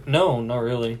 No, not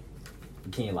really.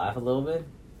 Can you laugh a little bit?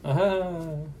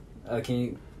 Can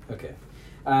you? Okay.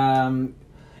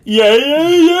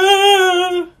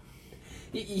 Yeah.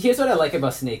 Here's what I like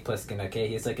about Snake Plissken. Okay,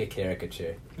 he's like a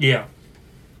caricature. Yeah.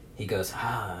 He goes,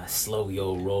 slow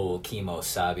yo roll, chemo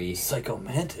sabi. Psycho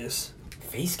Mantis.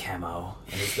 Face camo.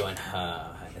 And he's going,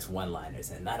 famous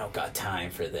one-liners, and I don't got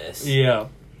time for this. Yeah.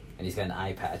 And he's got an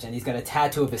eye patch, and he's got a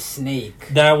tattoo of a snake.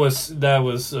 That was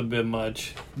a bit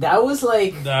much. That was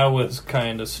like... That was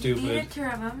kind of He stupid. needed to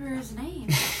remember his name.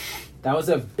 That was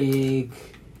a big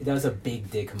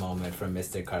dick moment from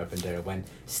Mr. Carpenter when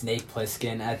Snake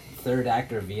Plissken at third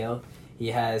act reveal, he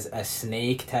has a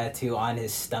snake tattoo on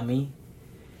his stomach.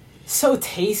 So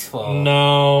tasteful.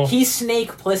 No. He's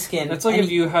Snake Plissken. That's like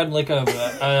if you had like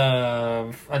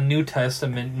a New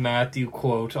Testament Matthew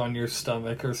quote on your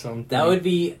stomach or something. That would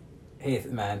be... Hey,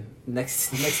 man,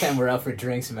 next time we're out for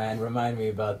drinks, man, remind me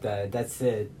about that. That's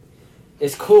it.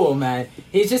 It's cool, man.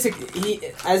 He's just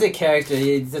as a character,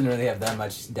 he doesn't really have that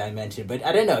much dimension, but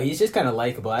I don't know. He's just kind of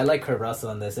likable. I like Kurt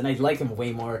Russell in this, and I like him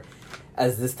way more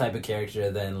as this type of character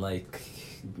than like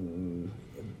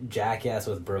jackass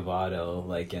with bravado,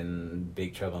 like in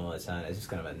Big Trouble in Little China. It's just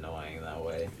kind of annoying that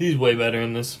way. He's way better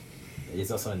in this.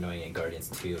 He's also annoying in Guardians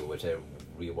 2, which I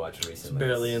rewatched recently.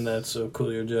 Barely in that, so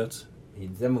cool your jets.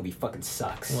 That movie fucking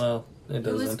sucks. Well, it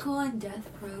He was doesn't. cool in Death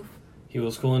Proof. He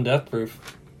was cool in Death Proof.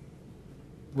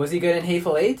 Was he good in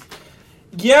Hateful Eight?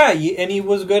 Yeah, and he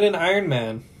was good in Iron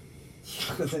Man.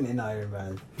 He wasn't in Iron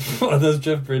Man. Oh, that's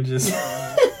Jeff Bridges.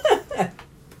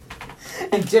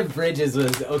 And Jeff Bridges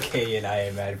was okay in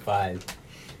Iron Man 5.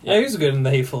 Yeah, he was good in the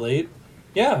Hateful Eight.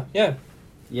 Yeah.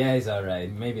 Yeah, he's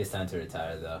alright. Maybe it's time to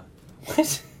retire, though.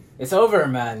 What? It's over,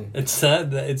 man. It's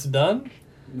sad that it's done?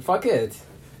 Fuck it.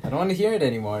 I don't want to hear it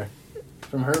anymore.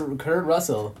 From Kurt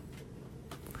Russell.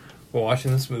 We're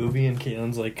watching this movie and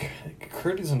Caitlin's like,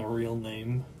 Kurt isn't a real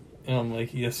name. And I'm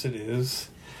like, yes it is.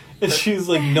 And she's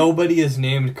like, nobody is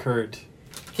named Kurt.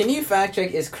 Can you fact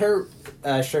check, is Kurt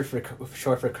short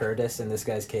for Curtis in this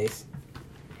guy's case?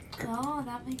 Oh,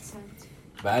 that makes sense.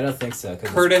 But I don't think so.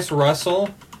 Curtis Russell?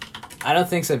 I don't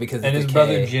think so because And of his the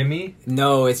brother K. Jimmy?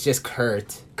 No, it's just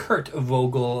Kurt. Kurt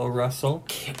Vogel Russell.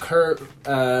 Kurt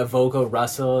Vogel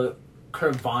Russell,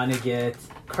 Kurt Vonnegut.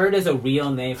 Kurt is a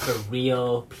real name for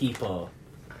real people.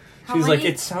 She's like,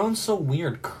 it sounds so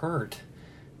weird, Kurt.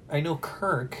 I know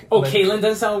Kirk. Oh, but... Caitlin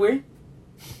doesn't sound weird?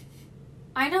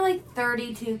 I know like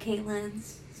 32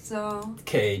 Caitlins, so...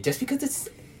 Okay, just because it's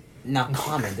not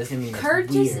common doesn't mean Kurt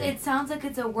it's weird. just, it sounds like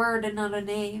it's a word and not a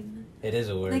name. It is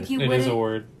a word. Like you It wouldn't... is a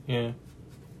word, yeah.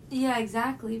 Yeah,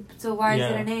 exactly. So why is Yeah.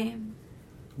 it a name?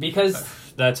 Because...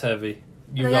 That's heavy.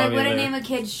 You Like, got I me wouldn't there. name a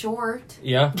kid Short.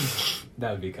 Yeah.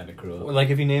 that would be kind of cruel. Like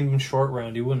if you named him Short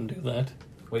Round, you wouldn't do that.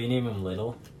 What do you name him?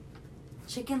 Little?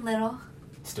 Chicken Little.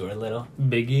 Stuart Little?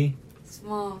 Biggie.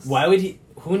 Smalls. Why would he...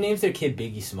 Who names their kid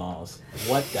Biggie Smalls?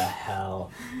 What the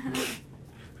hell?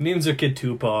 Who names their kid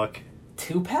Tupac?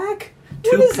 Two-pack?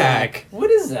 Two-pack. What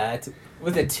is that?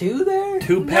 With a 2 there?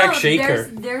 Two-pack No, shaker.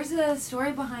 There's a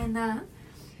story behind that.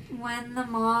 When the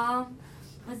mom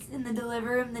was in the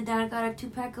delivery room, the dad got a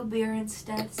 2-pack of beer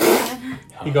instead. So then,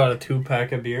 He got a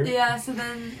 2-pack of beer? yeah, so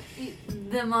then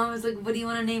the mom was like, what do you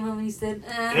want to name him? He said,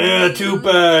 Yeah,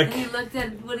 2-pack. And he looked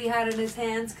at what he had in his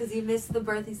hands because he missed the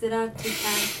birth. He said,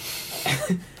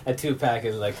 2-pack. A 2-pack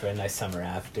is like for a nice summer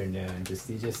afternoon.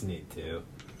 You just need to.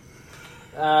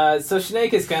 So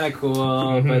Snake is kind of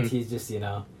cool, but he's just,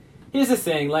 Here's the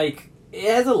thing, like, it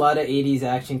has a lot of 80s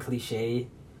action cliche.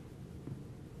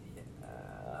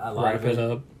 Wrap it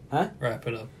up. Huh? Wrap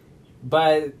it up.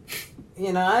 But,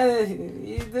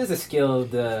 there's a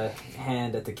skilled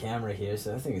hand at the camera here,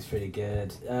 so I think it's pretty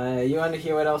good. You want to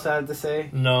hear what else I have to say?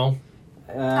 No.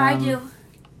 I do.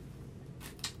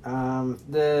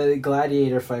 The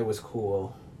gladiator fight was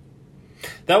cool.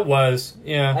 That was,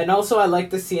 yeah. And also I like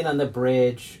the scene on the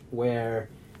bridge where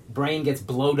Brain gets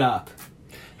blowed up.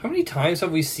 How many times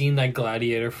have we seen that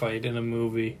gladiator fight in a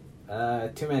movie?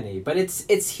 Too many. But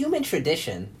it's human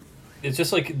tradition. It's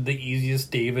just like the easiest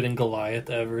David and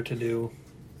Goliath ever to do.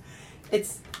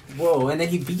 Whoa, and then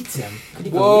he beats him. Could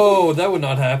you believe Whoa, that would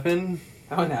not happen. it?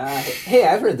 Oh, no. Hey,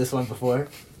 I've heard this one before.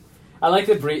 I like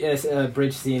the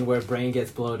bridge scene where Brain gets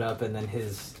blowed up and then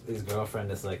his girlfriend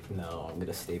is like, no, I'm going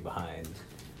to stay behind.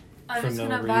 I'm For just no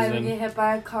going to vibe and reason. get hit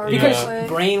by a car. Because real quick.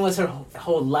 Brain was her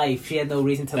whole life. She had no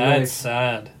reason to That's live.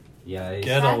 sad. Yeah,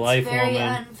 Get That's a life, very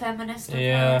woman. unfeminist of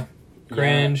Yeah. her.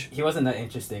 Cringe. Yeah, he wasn't that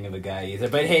interesting of a guy either.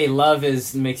 But hey, love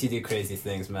makes you do crazy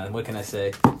things, man. What can I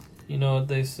say? You know what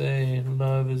they say,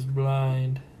 love is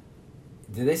blind.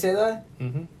 Did they say that?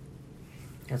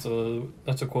 Mm-hmm.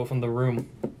 That's a quote from The Room.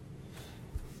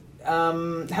 How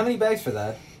many bags for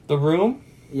that? The Room?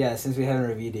 Yeah, since we haven't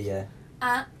reviewed it yet.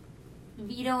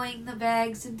 Vetoing the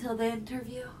bags until the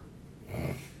interview.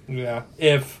 Yeah.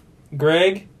 If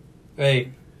Greg,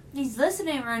 hey, He's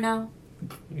listening right now.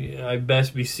 yeah, I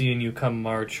best be seeing you come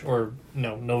March or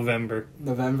no November.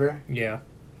 November? Yeah.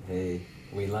 Hey,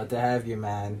 we'd love to have you,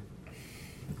 man.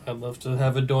 I'd love to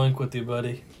have a doink with you,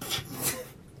 buddy.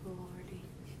 Lordy.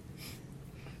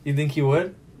 You think you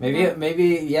would?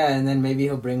 Maybe, yeah, and then maybe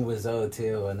he'll bring Wizzo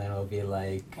too, and then it'll be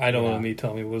like... I don't want to meet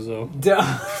Tommy Wiseau.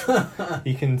 Don't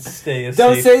He can stay a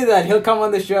Don't safe... say that. He'll come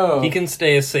on the show. He can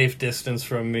stay a safe distance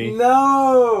from me.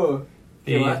 No!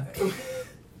 Yeah.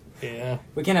 Yeah.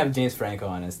 We can have James Franco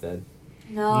on instead.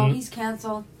 No, he's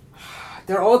canceled.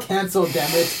 They're all canceled, damn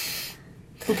it.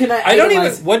 Who can I don't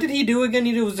idolize? even... What did he do again?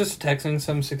 He was just texting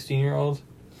some 16-year-old?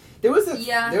 There was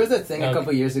a thing a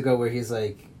couple years ago where he's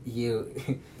like, he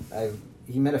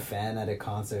met a fan at a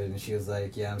concert and she was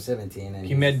like, yeah, I'm 17. And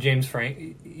He met James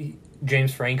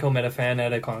Franco met a fan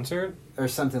at a concert? or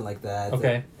something like that.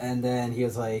 Okay. And then he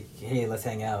was like, hey, let's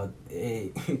hang out.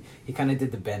 Hey, he kind of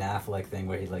did the Ben Affleck thing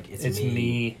where he's like, it's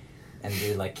me. And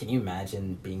they're like, can you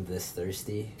imagine being this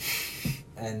thirsty?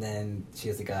 And then she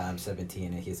was like, I'm 17.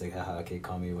 And he's like, haha, okay,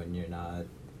 call me when you're not.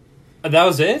 That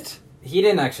was it? He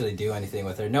didn't actually do anything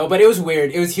with her. No, but it was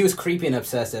weird. He was creepy and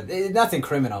obsessive. Nothing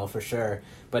criminal, for sure.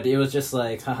 But it was just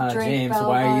like, haha, Drake James, Bell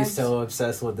why are you vibes. so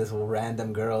obsessed with this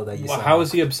random girl that you saw? How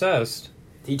was he obsessed?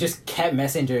 He just kept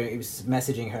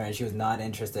messaging her, and she was not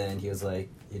interested, and he was like...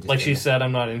 Like she said,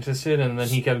 I'm not interested, and then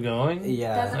he kept going?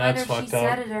 Yeah. Doesn't That's matter if fucked she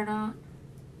up. said it or not.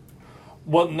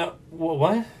 Well, no...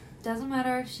 What? Doesn't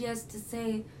matter if she has to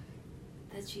say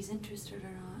that she's interested or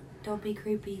not. Don't be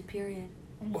creepy, period.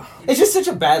 It's just such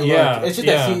a bad look. Yeah, It's just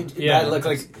yeah, a huge yeah. bad look.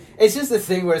 Like, it's just the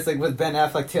thing where it's like with Ben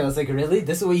Affleck too. I was like, really?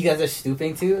 This is what you guys are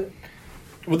stooping to?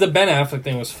 Well, the Ben Affleck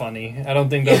thing was funny. I don't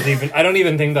think that was even... I don't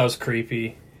even think that was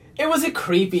creepy. It wasn't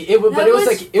creepy. But That it was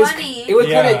was like it was. funny. It was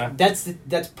Yeah. kind of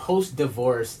that's post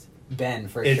divorced Ben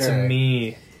for It's sure.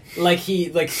 me. Like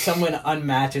someone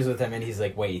unmatches with him and he's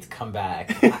like, wait, come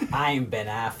back. I'm Ben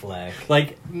Affleck.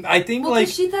 Like, I think, Well, like...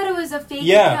 because she thought it was a fake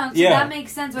Yeah, account, so yeah. that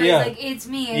makes sense. Where Yeah. it's like, it's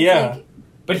me. It's Yeah. like,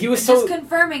 But he was it's so. just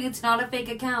confirming it's not a fake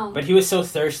account. But he was so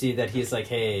thirsty that he's like,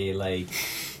 hey, like,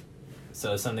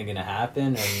 so is something gonna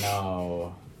happen or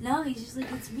no? No, he's just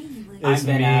like, it's me. Like, It's I'm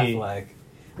Ben me. Affleck.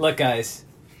 Look, guys,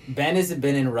 Ben has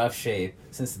been in rough shape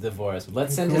since the divorce.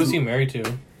 Let's send Who's he him married to?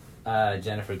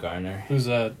 Jennifer Garner. Who's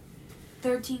that?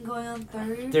 13 going on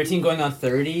 30. 13 going on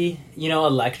 30. You know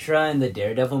Elektra in the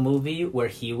Daredevil movie where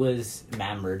he was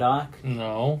Matt Murdock?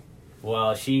 No.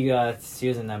 Well, she was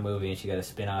in that movie and she got a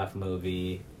spin-off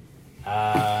movie.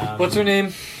 What's her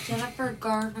name? Jennifer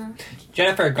Garner.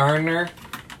 Jennifer Garner.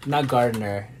 Not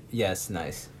Gardner. Yes,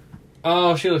 nice.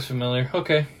 Oh, she looks familiar.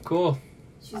 Okay, cool.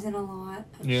 She's in a lot.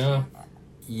 of Yeah. shit.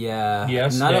 Yeah.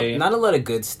 Yes, not they- a lot of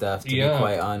good stuff, to be Yeah.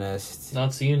 quite honest.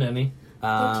 Not seeing any.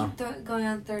 13 going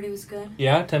on 30 was good.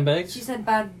 Yeah, 10 bags? She said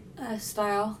bad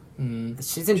style. Mm.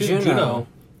 She's in She's Juno. in Juno.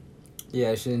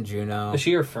 Yeah, she's in Juno. Is she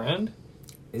your friend?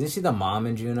 Isn't she the mom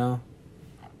in Juno?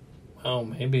 Oh,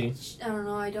 maybe. I don't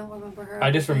know. I don't remember her. I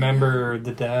just remember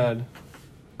the dad.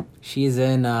 She's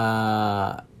in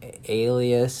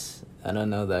Alias. I don't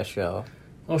know that show.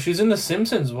 Oh, she's in The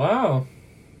Simpsons. Wow.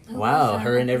 Who Wow, was that?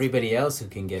 her and everybody else who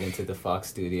can get into the Fox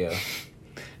studio.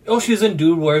 Oh, she's in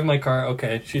Dude, Where's My Car?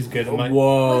 Okay, she's good.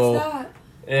 Whoa. What's that?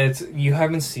 It's you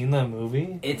haven't seen that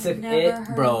movie? It's Never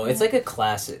heard bro, of it's it. like a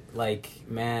classic. Like,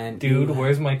 man. Dude, you-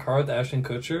 Where's My Car with Ashton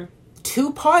Kutcher?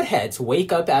 Two potheads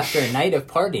wake up after a night of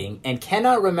partying and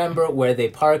cannot remember where they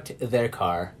parked their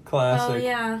car. Classic. Oh,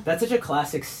 yeah. That's such a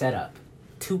classic setup.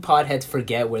 Two potheads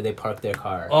forget where they parked their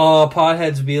car. Oh,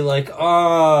 potheads be like, Like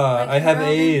I have Harold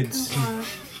and AIDS. Kumar.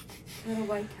 Little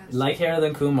White Castle. Like Harold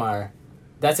and Kumar.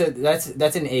 That's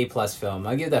an A+ film.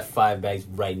 I'll give that 5 bags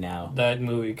right now. That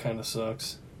movie kind of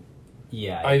sucks.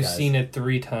 Yeah, I've seen it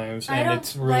 3 times, I and don't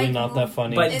it's really like not that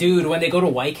funny. But It- dude, when they go to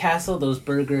White Castle, those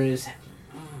burgers,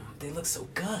 they look so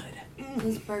good.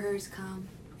 Those burgers come.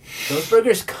 Those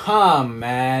burgers come,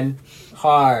 man,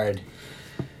 hard.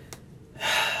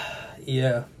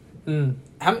 yeah. Mm.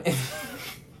 How m-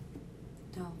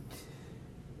 Don't.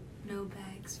 No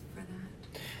bags for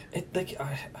that. It like,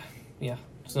 yeah.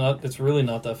 It's not. It's really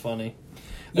not that funny.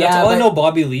 Yeah, That's all I but- know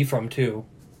Bobby Lee from too.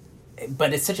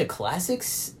 But it's such a classic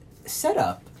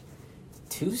setup.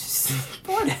 Two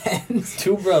potheads.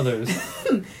 2 brothers.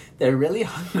 They're really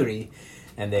hungry,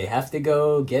 and they have to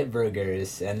go get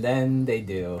burgers, and then they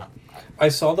do. I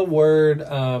saw the word.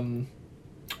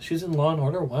 She's in Law and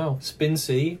Order. Wow, Spin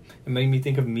City. It made me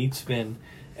think of Meat Spin,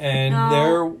 and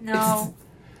No.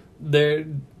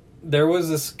 there was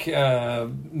this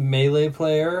Melee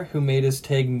player who made his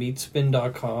tag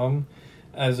meatspin.com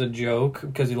as a joke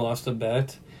because he lost a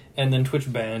bet, and then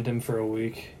Twitch banned him for a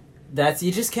week.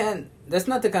 You just can't. That's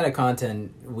not the kind of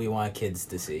content we want kids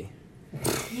to see.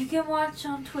 You can watch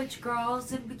on Twitch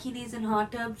girls in bikinis and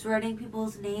hot tubs writing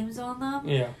people's names on them,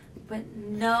 Yeah, but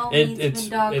no it's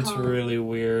meatsman.com. really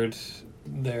weird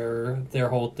their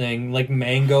whole thing. Like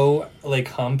Mango like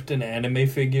humped an anime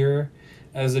figure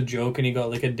as a joke, and he got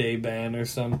like a day ban or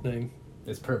something.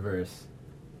 It's perverse.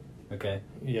 Okay.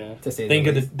 Yeah. To say think the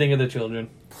of least. think of the children.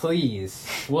 Please,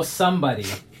 will somebody?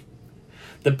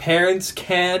 The parents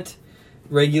can't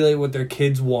regulate what their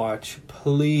kids watch.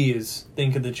 Please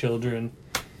think of the children.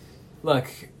 Look,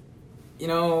 you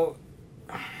know,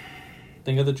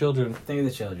 Think of the children. think of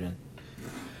the children.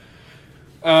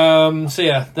 So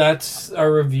yeah, that's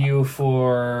our review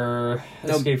for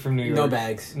No- Escape from New York. No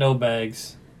bags. No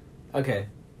bags. Okay.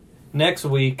 Next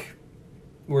week,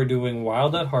 we're doing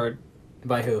Wild at Heart.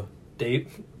 By who?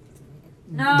 Dave,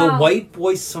 No. the white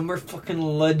boy summer fucking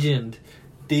legend,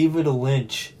 David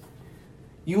Lynch.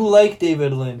 You like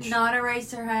David Lynch? Not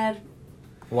Eraserhead.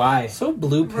 Why? So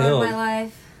blue Ruined pill. my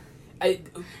life.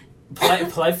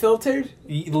 Play filtered?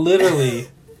 Literally.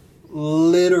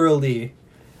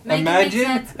 Make it make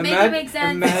sense. Make it make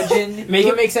sense. Imagine. Make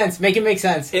it make sense. Make it make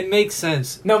sense. It makes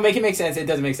sense. No, make it make sense. It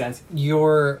doesn't make sense.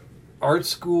 Your art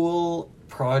school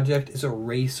project is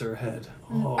Eraserhead.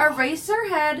 Oh.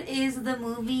 Eraserhead is the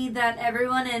movie that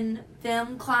everyone in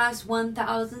film class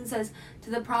 1000 says to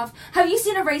the prof, have you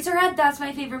seen Eraserhead? That's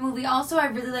my favorite movie. Also, I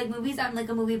really like movies. I'm like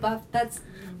a movie buff. That's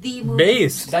the movie.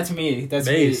 Based. That's me. That's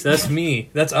Based. me. That's me.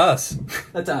 That's us.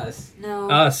 That's us.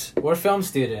 No. Us. We're film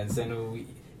students, and we.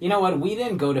 You know what? We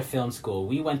didn't go to film school.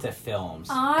 We went to films.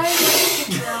 I went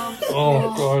to film school.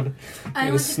 Oh, God. I It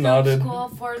went was to snotted. film school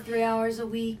for 3 hours a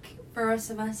week for a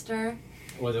semester.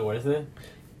 Was it worth it?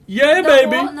 Yeah, the baby.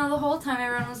 The whole time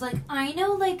everyone was like, I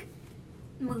know, like,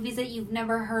 movies that you've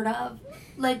never heard of.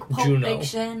 Like Pulp Juno.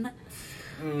 Fiction.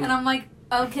 And I'm like,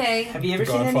 okay. Have you ever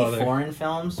The seen any Godfather. foreign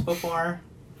films before?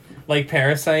 Like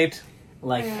Parasite.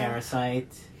 Like Yeah.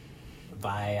 Parasite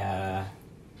by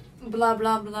Blah,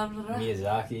 blah, blah, blah, blah.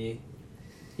 Miyazaki.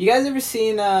 You guys ever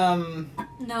seen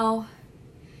No.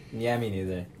 Yeah, me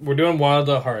neither. We're doing Wild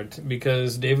at Heart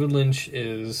because David Lynch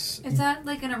is. Is that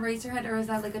like an Eraserhead or is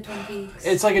that like a Twin Peaks?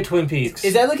 It's like a Twin Peaks.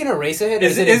 Is that like an Eraserhead? Or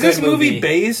Is it a this good movie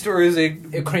based or is it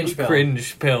A cringe pill.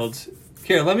 Cringe pilled.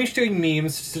 Here, let me show you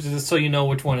memes so you know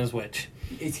which one is which.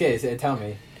 Okay, so tell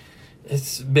me.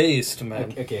 It's based,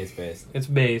 man. Okay, it's based. It's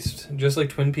based, just like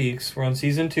Twin Peaks. We're on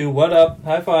season 2. What up?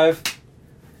 High five.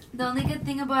 The only good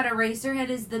thing about Eraserhead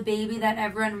is the baby that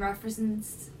everyone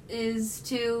references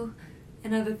to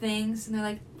and other things. And they're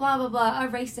like, blah, blah, blah,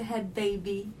 Eraserhead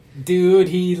baby. Dude,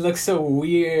 he looks so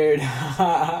weird.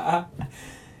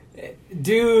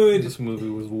 Dude, This movie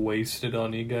was wasted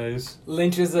on you guys.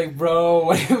 Lynch is like, bro,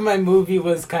 what if my movie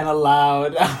was kind of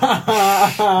loud?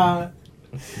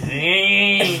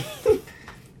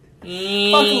 Fuck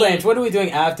Lynch. What are we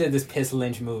doing after this piss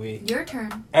Lynch movie? Your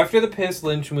turn. After the Piss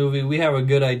Lynch movie, we have a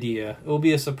good idea. It will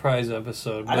be a surprise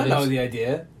episode. I don't know the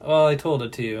idea. Well, I told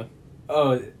it to you.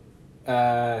 Oh,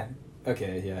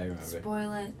 okay, yeah, I remember.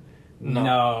 Spoil it.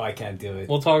 No, I can't do it.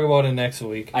 We'll talk about it next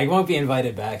week. I won't be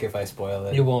invited back if I spoil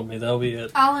it. You won't be. That'll be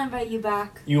it. I'll invite you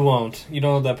back. You won't. You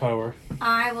don't have that power.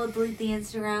 I will delete the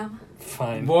Instagram.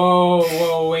 Fine.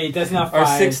 Whoa, wait, that's not Our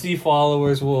fine. 60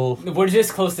 followers will... We're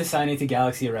just close to signing to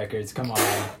Galaxy Records. Come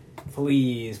on.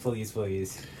 Please, please,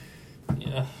 please.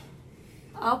 Yeah.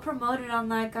 I'll promote it on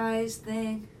that guy's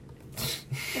thing.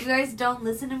 If you guys don't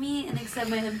listen to me and accept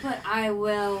my input, I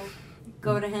will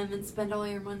go to him and spend all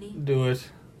your money. Do it.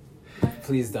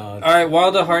 Please don't. Alright,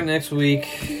 Wild at Heart next week.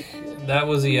 That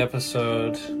was the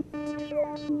episode.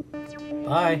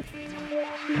 Bye.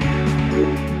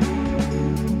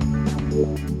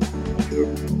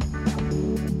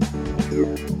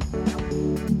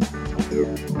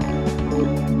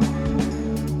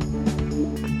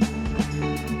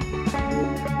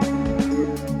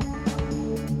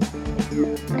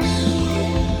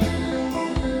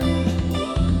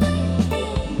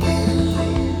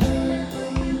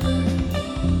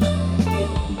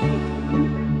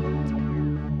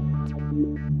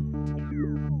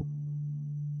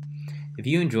 If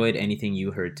you enjoyed anything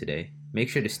you heard today, make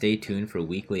sure to stay tuned for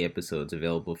weekly episodes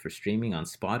available for streaming on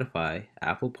Spotify,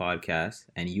 Apple Podcasts,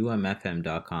 and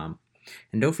umfm.com.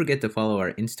 And don't forget to follow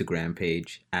our Instagram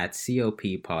page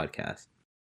 @COP Podcast.